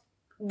not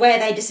where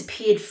they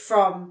disappeared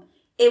from.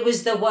 It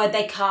was the word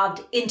they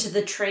carved into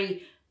the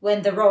tree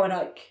when the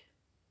Roanoke,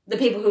 the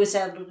people who were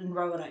settled in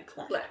Roanoke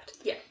left.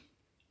 Yeah.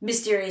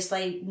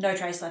 Mysteriously, no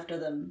trace left of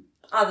them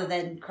other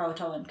than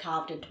Croatoan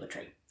carved into a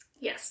tree.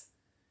 Yes.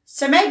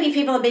 So maybe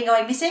people have been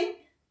going missing,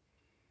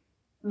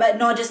 but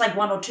not just like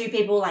one or two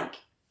people, like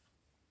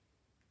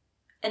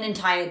an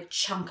entire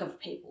chunk of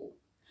people.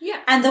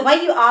 Yeah. And the way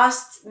you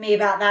asked me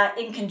about that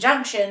in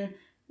conjunction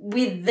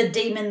with the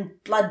demon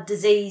blood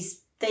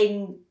disease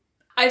thing,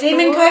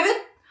 COVID?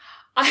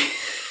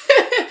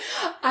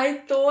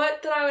 I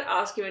thought that I would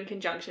ask you in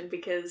conjunction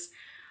because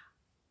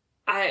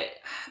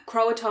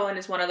Croatoan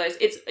is one of those,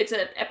 it's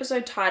an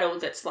episode title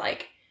that's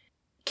like,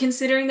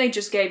 considering they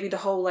just gave you the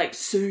whole like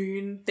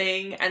soon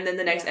thing and then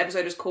the next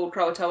episode is called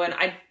Croatoan,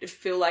 I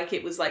feel like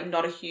it was like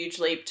not a huge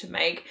leap to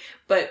make,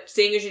 but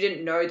seeing as you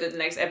didn't know that the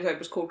next episode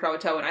was called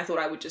Croatoan, I thought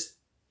I would just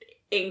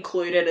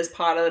include it as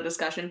part of the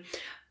discussion.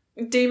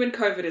 Demon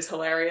COVID is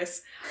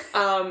hilarious.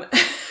 I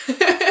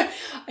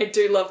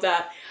do love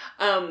that.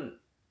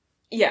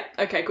 Yeah,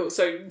 okay, cool.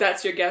 So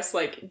that's your guess,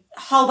 like... A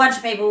whole bunch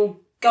of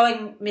people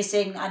going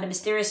missing under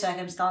mysterious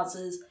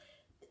circumstances,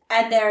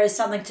 and there is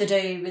something to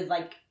do with,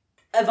 like,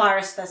 a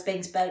virus that's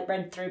being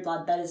spread through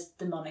blood that is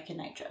demonic in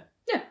nature.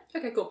 Yeah,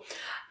 okay, cool.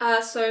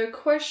 So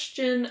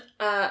question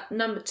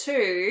number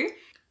 2,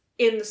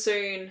 in the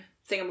Soon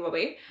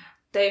thingamabobby,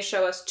 they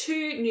show us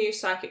 2 new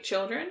psychic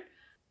children.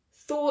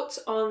 Thoughts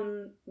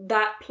on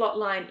that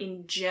plotline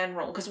in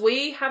general? Because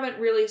we haven't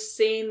really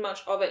seen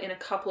much of it in a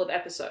couple of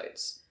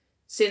episodes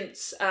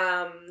since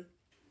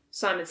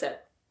Simon Said.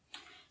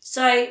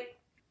 So,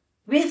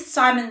 with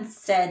Simon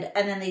Said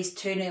and then these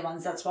 2 new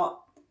ones, that's what?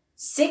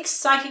 6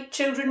 psychic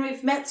children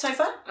we've met so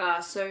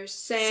far? So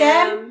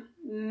Sam,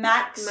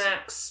 Max,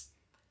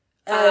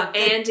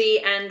 Andy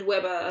and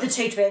Weber. The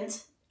 2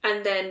 twins.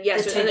 And then,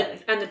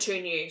 and the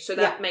 2 new. So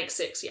that makes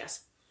 6,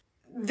 yes.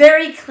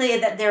 Very clear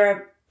that there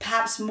are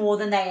perhaps more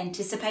than they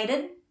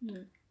anticipated.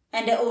 Mm.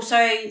 And it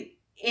also,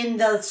 in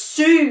the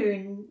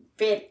soon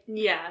bit,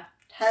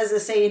 has a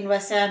scene where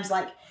Sam's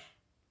like,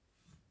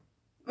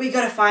 we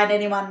got to find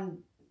anyone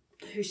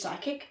who's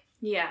psychic.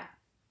 Yeah.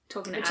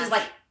 Talking to Which Ash. is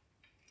like,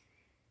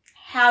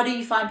 how do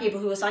you find people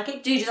who are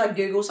psychic? Do you just like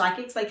Google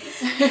psychics? Like,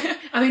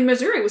 I mean,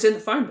 Missouri was in the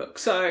phone book,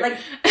 so...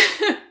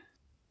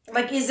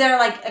 Like, is there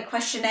like a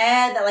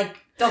questionnaire that like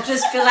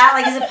doctors fill out?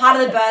 Like, is it part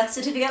of the birth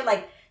certificate?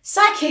 Like,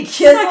 psychic,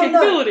 yes psychic or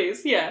no?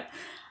 abilities, yeah.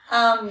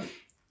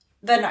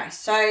 But no,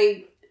 so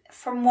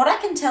from what I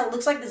can tell, it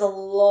looks like there's a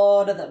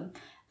lot of them.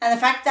 And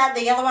the fact that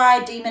the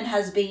yellow-eyed demon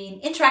has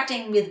been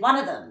interacting with one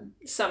of them.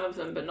 Some of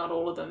them, but not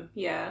all of them,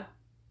 yeah.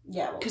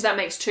 Yeah. Because that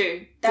makes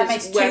 2. That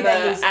makes 2 Weber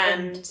that he's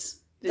and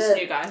this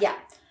new guy. Yeah.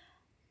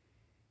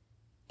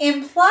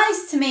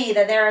 Implies to me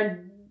that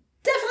they're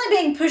definitely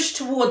being pushed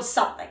towards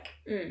something.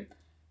 Mm.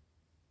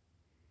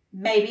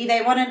 Maybe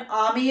they want an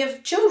army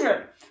of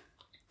children.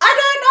 I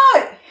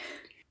don't know.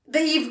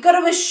 But you've got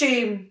to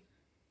assume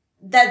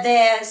that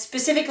they're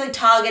specifically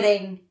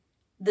targeting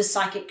the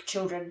psychic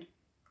children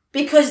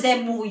because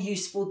they're more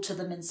useful to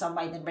them in some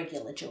way than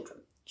regular children.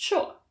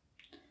 Sure.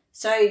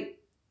 So,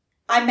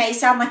 I may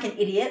sound like an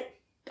idiot.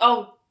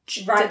 Oh,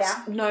 right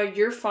now. No,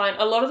 you're fine.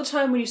 A lot of the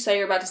time when you say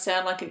you're about to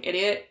sound like an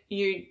idiot,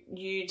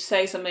 you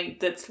say something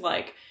that's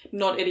like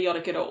not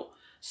idiotic at all.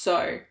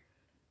 So,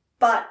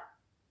 but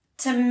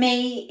to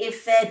me,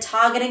 if they're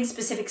targeting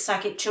specific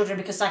psychic children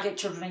because psychic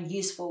children are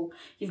useful,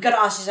 you've got to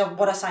ask yourself,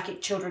 what are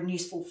psychic children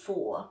useful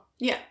for?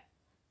 Yeah.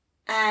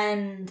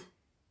 And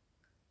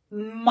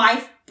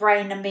my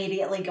brain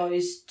immediately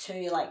goes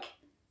to, like,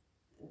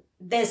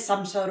 there's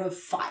some sort of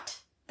fight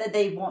that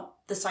they want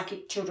the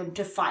psychic children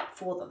to fight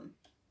for them,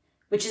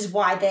 which is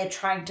why they're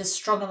trying to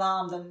strong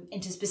alarm them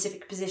into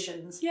specific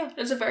positions. Yeah,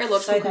 it's a very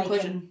logical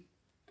conclusion. They can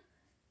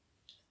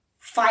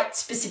fight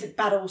specific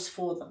battles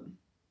for them.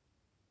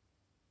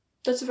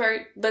 That's a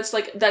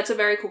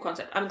very cool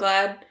concept. I'm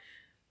glad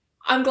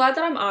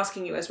that I'm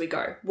asking you as we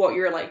go what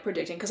you're like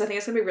predicting, because I think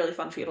it's gonna be really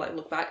fun for you to like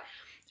look back.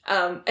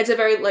 It's a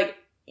very like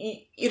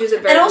it is a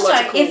very and also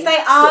logical if they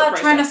are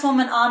trying to form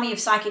an army of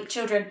psychic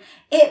children,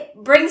 it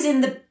brings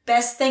in the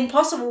best thing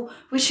possible,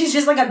 which is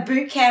just like a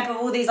boot camp of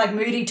all these like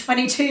moody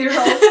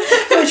 22-year-olds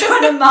who are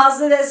trying to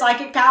master their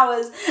psychic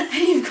powers, and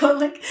you've got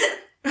like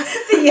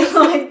the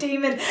yellow-eyed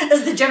demon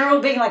as the general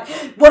being like,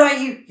 "What are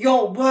you?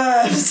 You're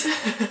worms."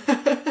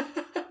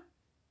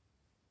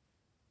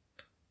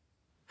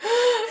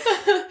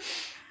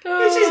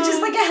 Which is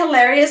just like a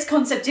hilarious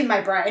concept in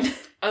my brain.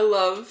 I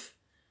love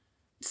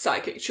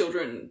psychic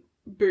children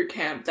boot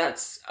camp.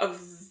 That's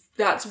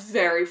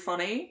very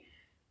funny.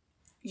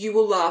 You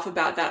will laugh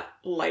about that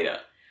later.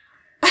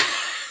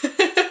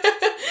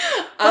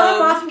 I'm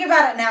laughing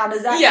about it now.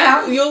 Does that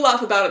count? You'll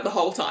laugh about it the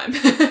whole time.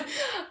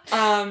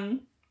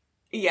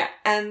 Yeah,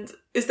 and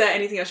is there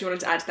anything else you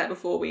wanted to add to that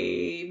before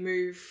we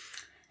move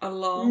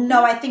along?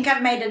 No, I think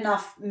I've made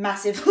enough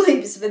massive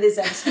leaps for this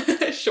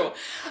episode. Sure.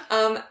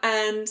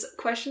 And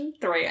question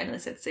 3, I know I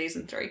said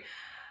season 3.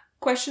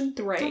 Question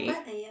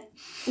 3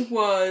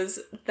 was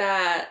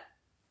about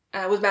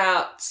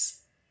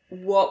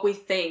what we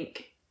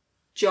think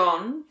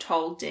John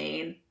told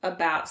Dean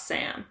about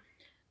Sam.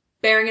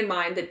 Bearing in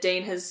mind that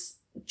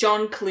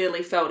John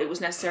clearly felt it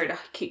was necessary to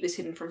keep this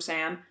hidden from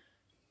Sam.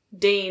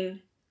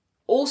 Dean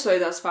also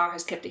thus far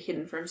has kept it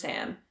hidden from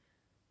Sam.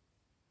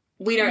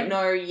 We don't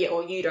know yet,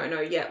 or you don't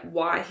know yet,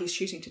 why he's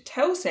choosing to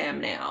tell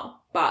Sam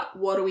now, but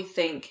what do we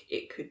think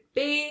it could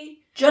be?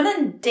 John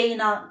and Dean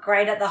aren't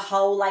great at the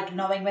whole,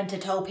 knowing when to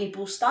tell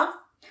people stuff.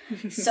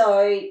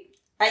 So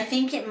I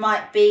think it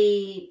might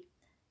be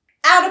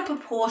out of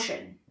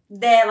proportion.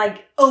 They're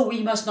like, oh,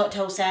 we must not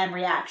tell Sam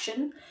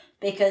reaction,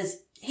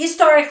 because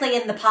historically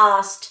in the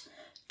past,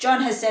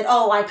 John has said,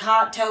 oh, I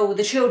can't tell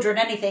the children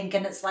anything,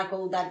 and it's like,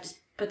 well, that just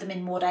put them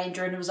in more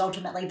danger, and it was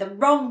ultimately the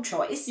wrong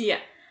choice. Yeah.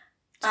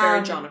 It's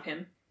very John of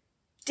him.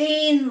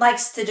 Dean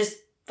likes to just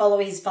follow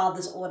his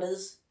father's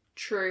orders.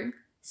 True.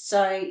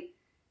 So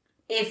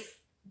if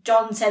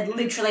John said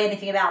literally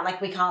anything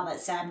about, we can't let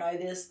Sam know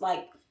this,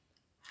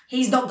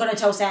 he's not going to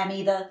tell Sam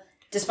either,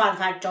 despite the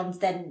fact John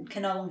then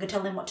can no longer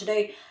tell him what to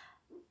do.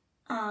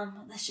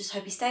 Let's just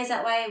hope he stays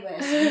that way,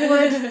 whereas he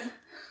would.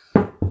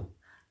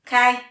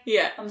 Okay?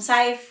 Yeah. I'm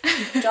safe.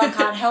 John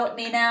can't help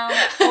me now,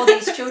 or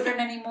these children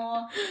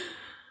anymore.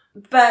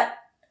 But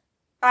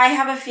I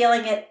have a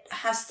feeling it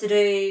has to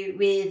do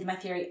with my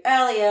theory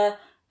earlier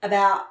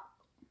about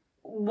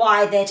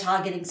why they're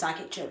targeting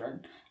psychic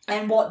children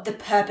and what the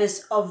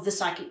purpose of the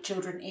psychic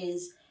children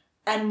is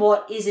and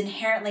what is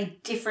inherently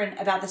different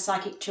about the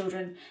psychic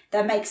children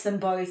that makes them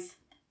both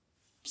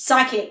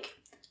psychic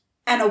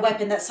and a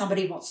weapon that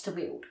somebody wants to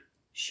wield.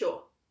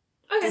 Sure.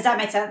 Okay. Does that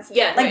make sense?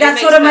 Yeah.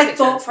 That's sort of my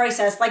thought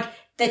process.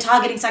 They're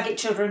targeting psychic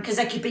children because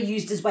they could be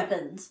used as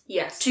weapons.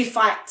 Yes. To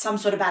fight some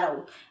sort of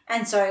battle.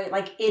 And so,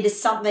 it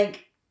is something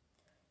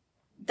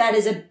that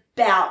is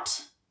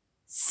about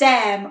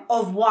Sam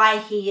of why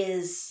he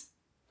is...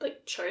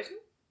 chosen?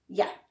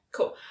 Yeah.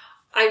 Cool.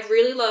 I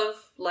really love,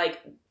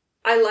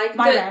 I like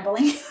my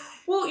rambling.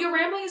 Well, your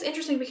rambling is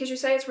interesting because you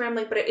say it's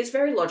rambling, but it is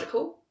very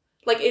logical.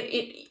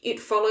 It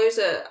follows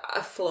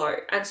a flow,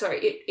 and so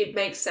it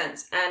makes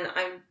sense, and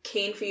I'm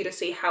keen for you to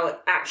see how it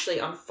actually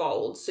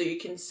unfolds so you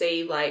can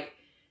see,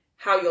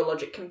 how your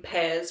logic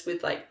compares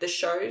with, the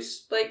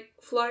show's,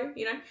 flow,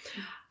 you know?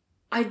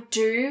 I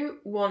do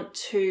want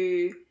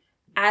to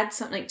add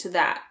something to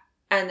that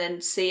and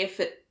then see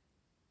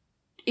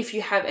if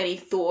you have any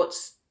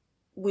thoughts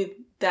with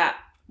that.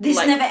 This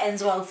never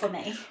ends well for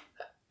me.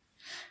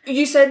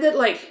 You said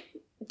that,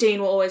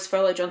 Dean will always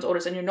follow John's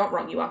orders, and you're not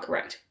wrong, you are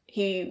correct.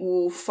 He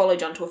will follow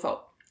John to a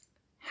fault.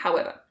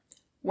 However,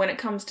 when it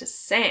comes to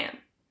Sam,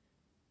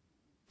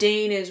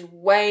 Dean is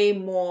way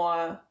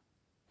more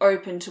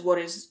open to what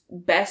is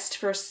best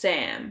for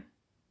Sam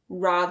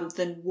rather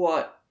than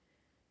what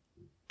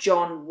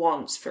John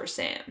wants for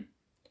Sam.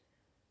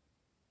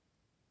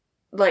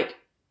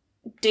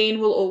 Dean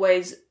will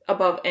always,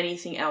 above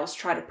anything else,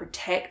 try to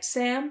protect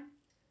Sam.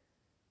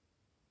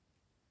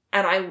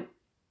 And I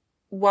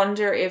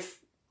wonder if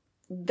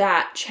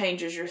that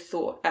changes your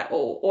thought at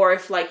all, or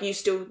if you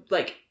still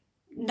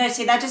No,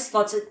 see, that just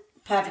slots it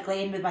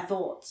perfectly in with my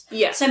thoughts.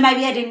 Yeah. So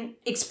maybe I didn't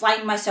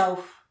explain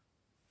myself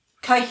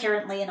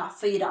coherently enough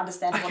for you to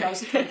understand what I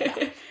was talking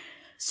about.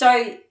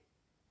 So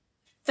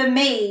for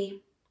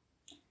me,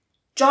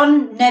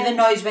 John never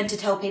knows when to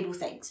tell people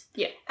things.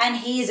 Yeah. And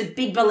he is a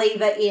big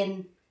believer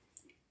in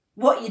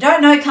what you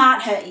don't know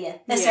can't hurt you,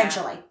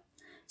 essentially. Yeah.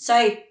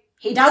 So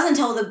he doesn't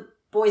tell the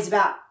boys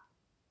about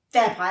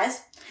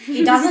vampires.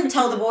 He doesn't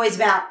tell the boys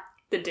about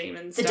the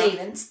demon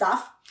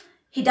stuff.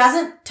 He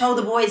doesn't tell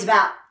the boys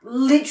about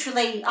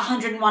literally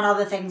 101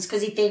 other things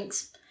because he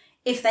thinks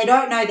if they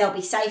don't know, they'll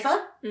be safer.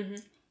 Mm-hmm.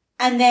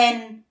 And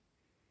then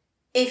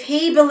if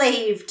he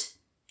believed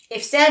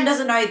if Sam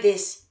doesn't know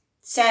this,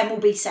 Sam will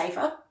be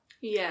safer.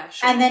 Yeah,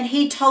 sure. And then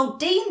he told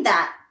Dean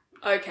that.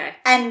 Okay.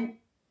 And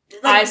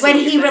when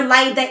he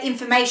relayed that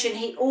information,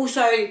 he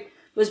also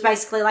was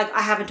basically like,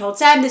 I haven't told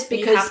Sam this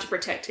because... You have to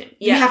protect him.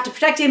 Yeah. You have to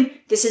protect him.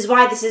 This is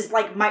why. This is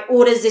my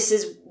orders. This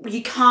is...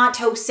 You can't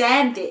tell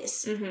Sam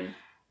this. Mm-hmm.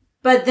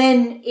 But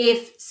then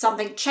if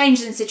something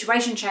changed and the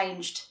situation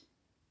changed,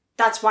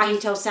 that's why he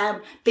tells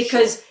Sam.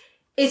 Because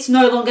it's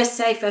no longer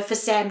safer for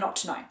Sam not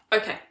to know.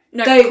 Okay.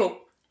 No, cool.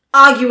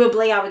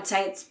 Arguably, I would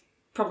say it's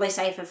probably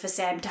safer for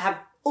Sam to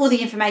have all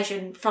the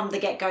information from the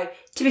get-go.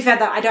 To be fair,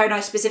 though, I don't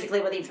know specifically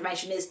what the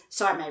information is,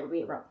 so I may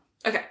be wrong.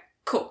 Okay,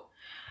 cool.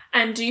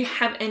 And do you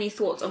have any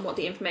thoughts on what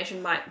the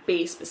information might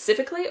be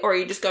specifically, or are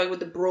you just going with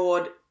the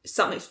broad,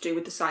 something to do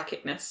with the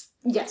psychicness?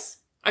 Yes.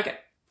 Okay,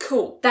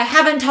 cool. They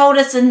haven't told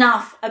us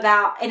enough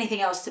about anything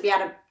else to be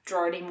able to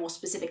draw any more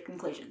specific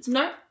conclusions.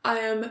 No,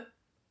 I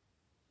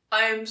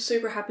am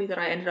super happy that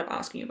I ended up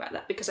asking you about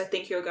that, because I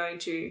think you're going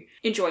to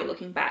enjoy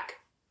looking back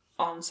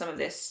on some of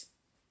this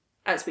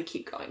as we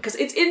keep going. Because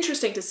it's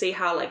interesting to see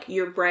how, like,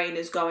 your brain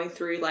is going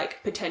through,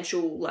 like,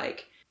 potential,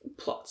 like,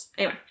 plots.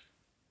 Anyway.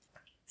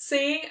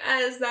 Seeing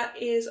as that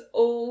is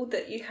all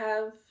that you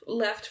have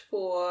left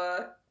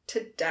for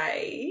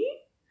today...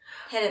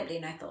 Head empty,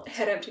 no thoughts.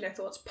 Head empty, no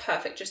thoughts.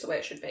 Perfect, just the way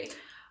it should be.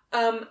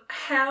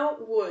 How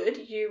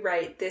would you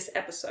rate this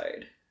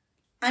episode?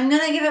 I'm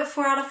going to give it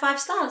 4 out of 5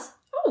 stars.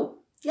 Oh.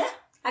 Yeah,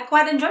 I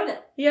quite enjoyed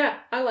it. Yeah,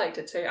 I liked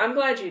it too. I'm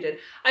glad you did.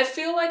 I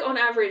feel like on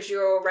average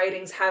your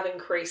ratings have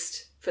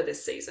increased for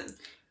this season.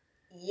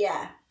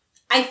 Yeah.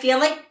 I feel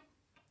like,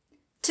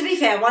 to be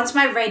fair, once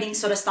my ratings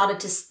sort of started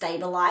to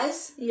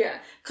stabilise. Yeah.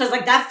 Because,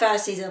 like, that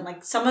first season,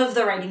 like, some of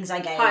the ratings I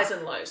gave... Highs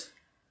and lows.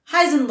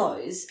 Highs and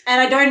lows.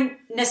 And I don't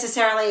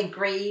necessarily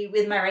agree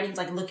with my ratings,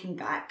 like, looking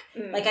back.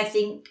 Like, I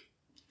think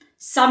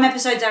some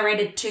episodes I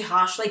rated too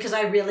harshly because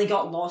I really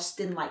got lost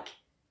in, like,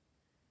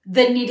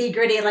 the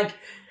nitty-gritty, like,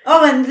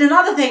 oh, and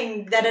another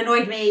thing that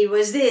annoyed me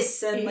was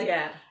this. And, like,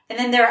 yeah. And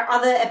then there are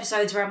other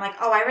episodes where I'm like,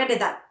 oh, I rated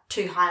that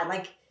too high.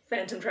 Like...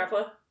 Phantom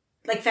Traveller.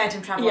 Like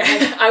Phantom Traveller. Yeah,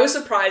 like, I was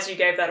surprised you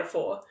gave that a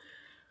 4.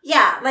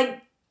 Yeah,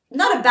 like,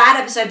 not a bad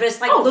episode, but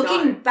it's like,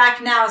 looking no.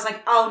 back now, it's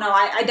like, oh no,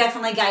 I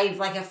definitely gave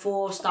like a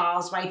 4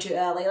 stars way too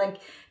early. Like,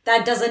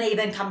 that doesn't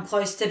even come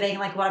close to being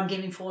like what I'm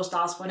giving 4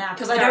 stars for now,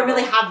 because I don't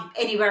really have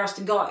anywhere else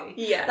to go.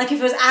 Yeah. Like, if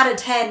it was out of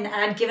 10 and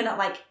I'd given it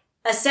like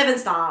a 7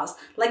 stars,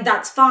 like,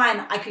 that's fine.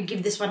 I could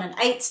give this one an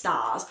 8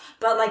 stars,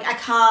 but like, I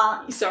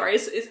can't. Sorry,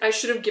 I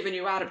should have given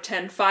you out of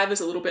 10. 5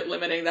 is a little bit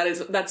limiting.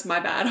 That's my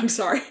bad. I'm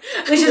sorry.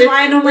 Which is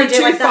why I normally do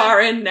too like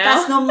far in now.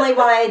 That's normally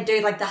why I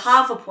do like the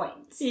half a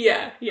points.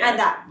 Yeah. And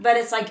that, but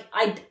it's like,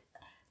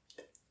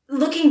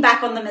 looking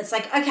back on them, it's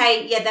like,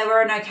 okay, yeah, they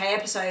were an okay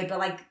episode, but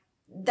like,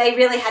 they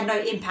really had no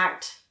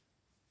impact.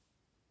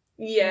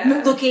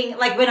 Yeah. Looking,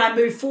 like, when I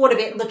move forward a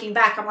bit, looking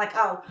back, I'm like,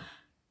 oh,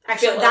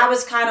 actually, that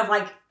was kind of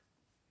like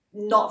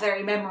not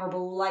very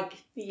memorable. Like,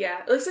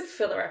 yeah, it looks like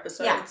filler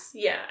episodes.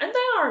 Yeah, and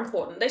they are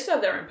important. They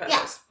serve their own purpose.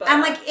 Yeah. But...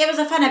 And like, it was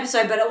a fun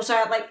episode, but also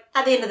like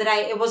at the end of the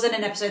day, it wasn't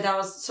an episode that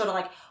was sort of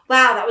like,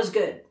 wow, that was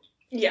good.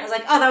 Yeah, I was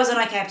like, oh, that was an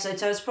okay episode.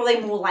 So it's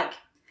probably more like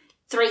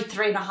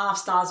 3.5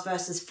 stars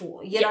versus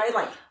 4. You know,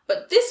 like.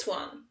 But this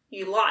one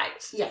you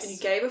liked. Yes. And you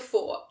gave a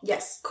 4.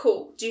 Yes.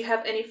 Cool. Do you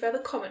have any further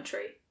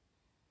commentary?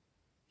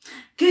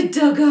 Good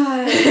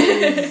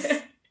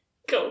doggos.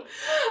 Cool.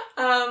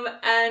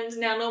 And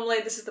now normally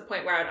this is the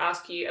point where I'd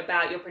ask you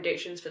about your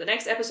predictions for the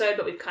next episode,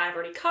 but we've kind of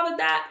already covered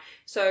that.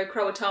 So,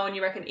 Croatoan,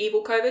 you reckon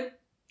evil COVID?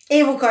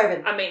 Evil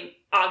COVID. I mean,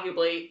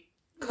 arguably...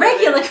 COVID,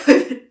 regular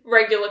COVID.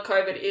 Regular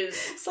COVID is...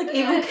 It's like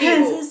evil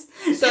Kansas.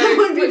 So, that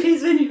won't be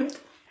peace anyway.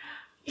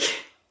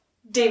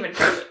 Demon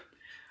COVID.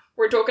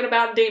 We're talking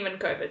about demon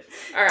COVID.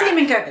 All right.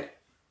 Demon COVID.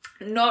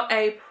 Not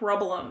a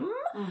problem.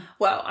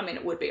 Well, I mean,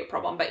 it would be a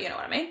problem, but you know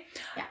what I mean.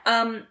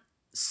 Yeah.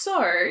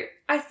 So,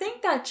 I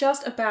think that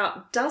just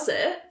about does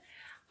it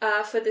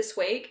for this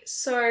week.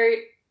 So,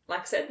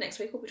 like I said, next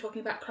week we'll be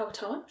talking about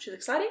Croatoan, which is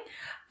exciting.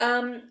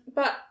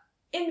 But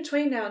in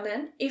between now and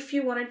then, if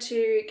you wanted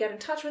to get in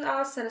touch with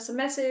us, send us a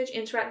message,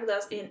 interact with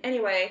us in any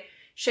way,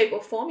 shape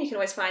or form, you can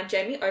always find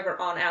Jamie over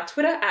on our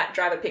Twitter at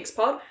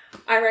DriverPixPod.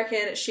 I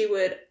reckon she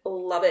would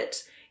love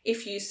it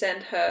if you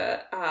send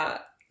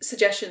her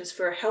suggestions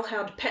for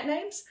Hellhound pet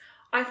names.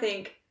 I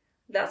think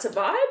that's a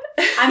vibe.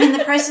 I'm in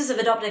the process of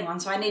adopting one,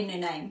 so I need a new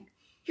name.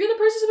 You're in the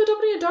process of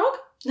adopting a dog?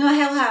 No, a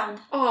hellhound.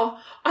 Oh,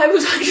 I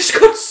just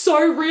got so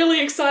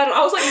really excited.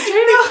 I was like, Jamie,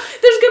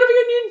 there's going to be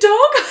a new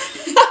dog?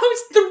 I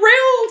was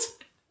thrilled.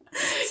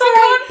 Sorry. You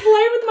can't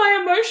play with my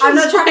emotions. I'm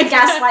not trying to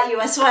gaslight you,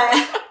 I swear.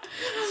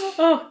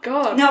 Oh,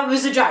 God. No, it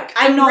was a joke.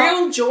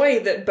 Real joy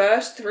that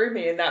burst through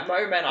me in that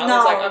moment. I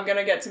was like, I'm going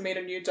to get to meet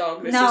a new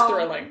dog. This is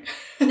thrilling.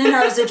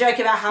 No, it was a joke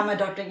about how I'm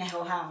adopting a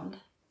hellhound.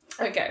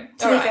 Okay.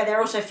 To be fair,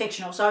 they're also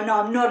fictional, so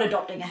no, I'm not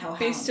adopting a hellhound.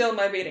 Be still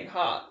my beating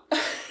heart.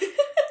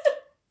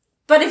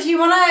 But if you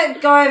want to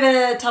go over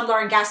to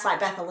Tumblr and gaslight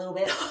Beth a little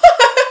bit,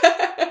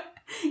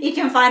 you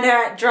can find her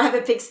at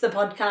Driver Picks the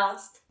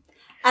Podcast.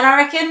 And I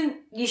reckon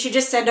you should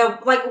just send her,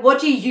 like,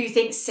 what do you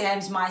think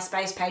Sam's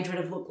MySpace page would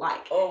have looked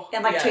like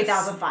in, like,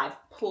 2005?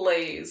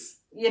 Please.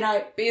 You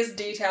know. Be as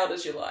detailed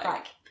as you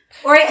like.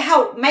 Or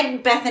help,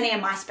 make Bethany a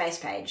MySpace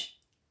page.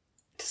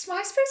 Does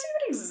MySpace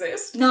even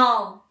exist?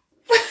 No.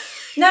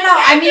 No,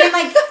 I mean,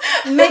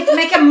 like,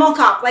 make a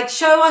mock-up. Like,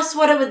 show us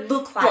what it would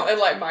look like. What, in,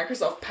 like,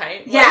 Microsoft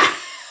Paint? Yeah.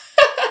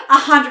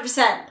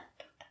 100%.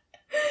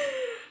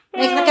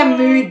 Make, like, a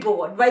mood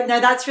board. Wait, no,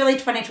 that's really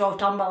 2012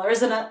 Tumblr,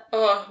 isn't it?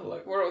 Oh,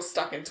 look, we're all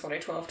stuck in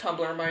 2012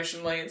 Tumblr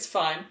emotionally. It's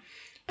fine.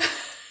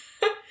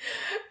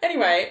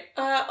 Anyway,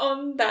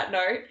 on that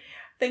note,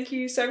 thank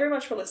you so very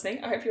much for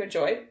listening. I hope you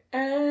enjoyed.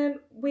 And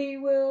we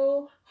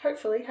will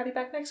hopefully have you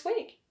back next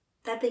week.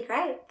 That'd be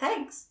great.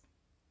 Thanks.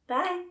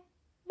 Bye.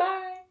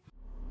 Bye.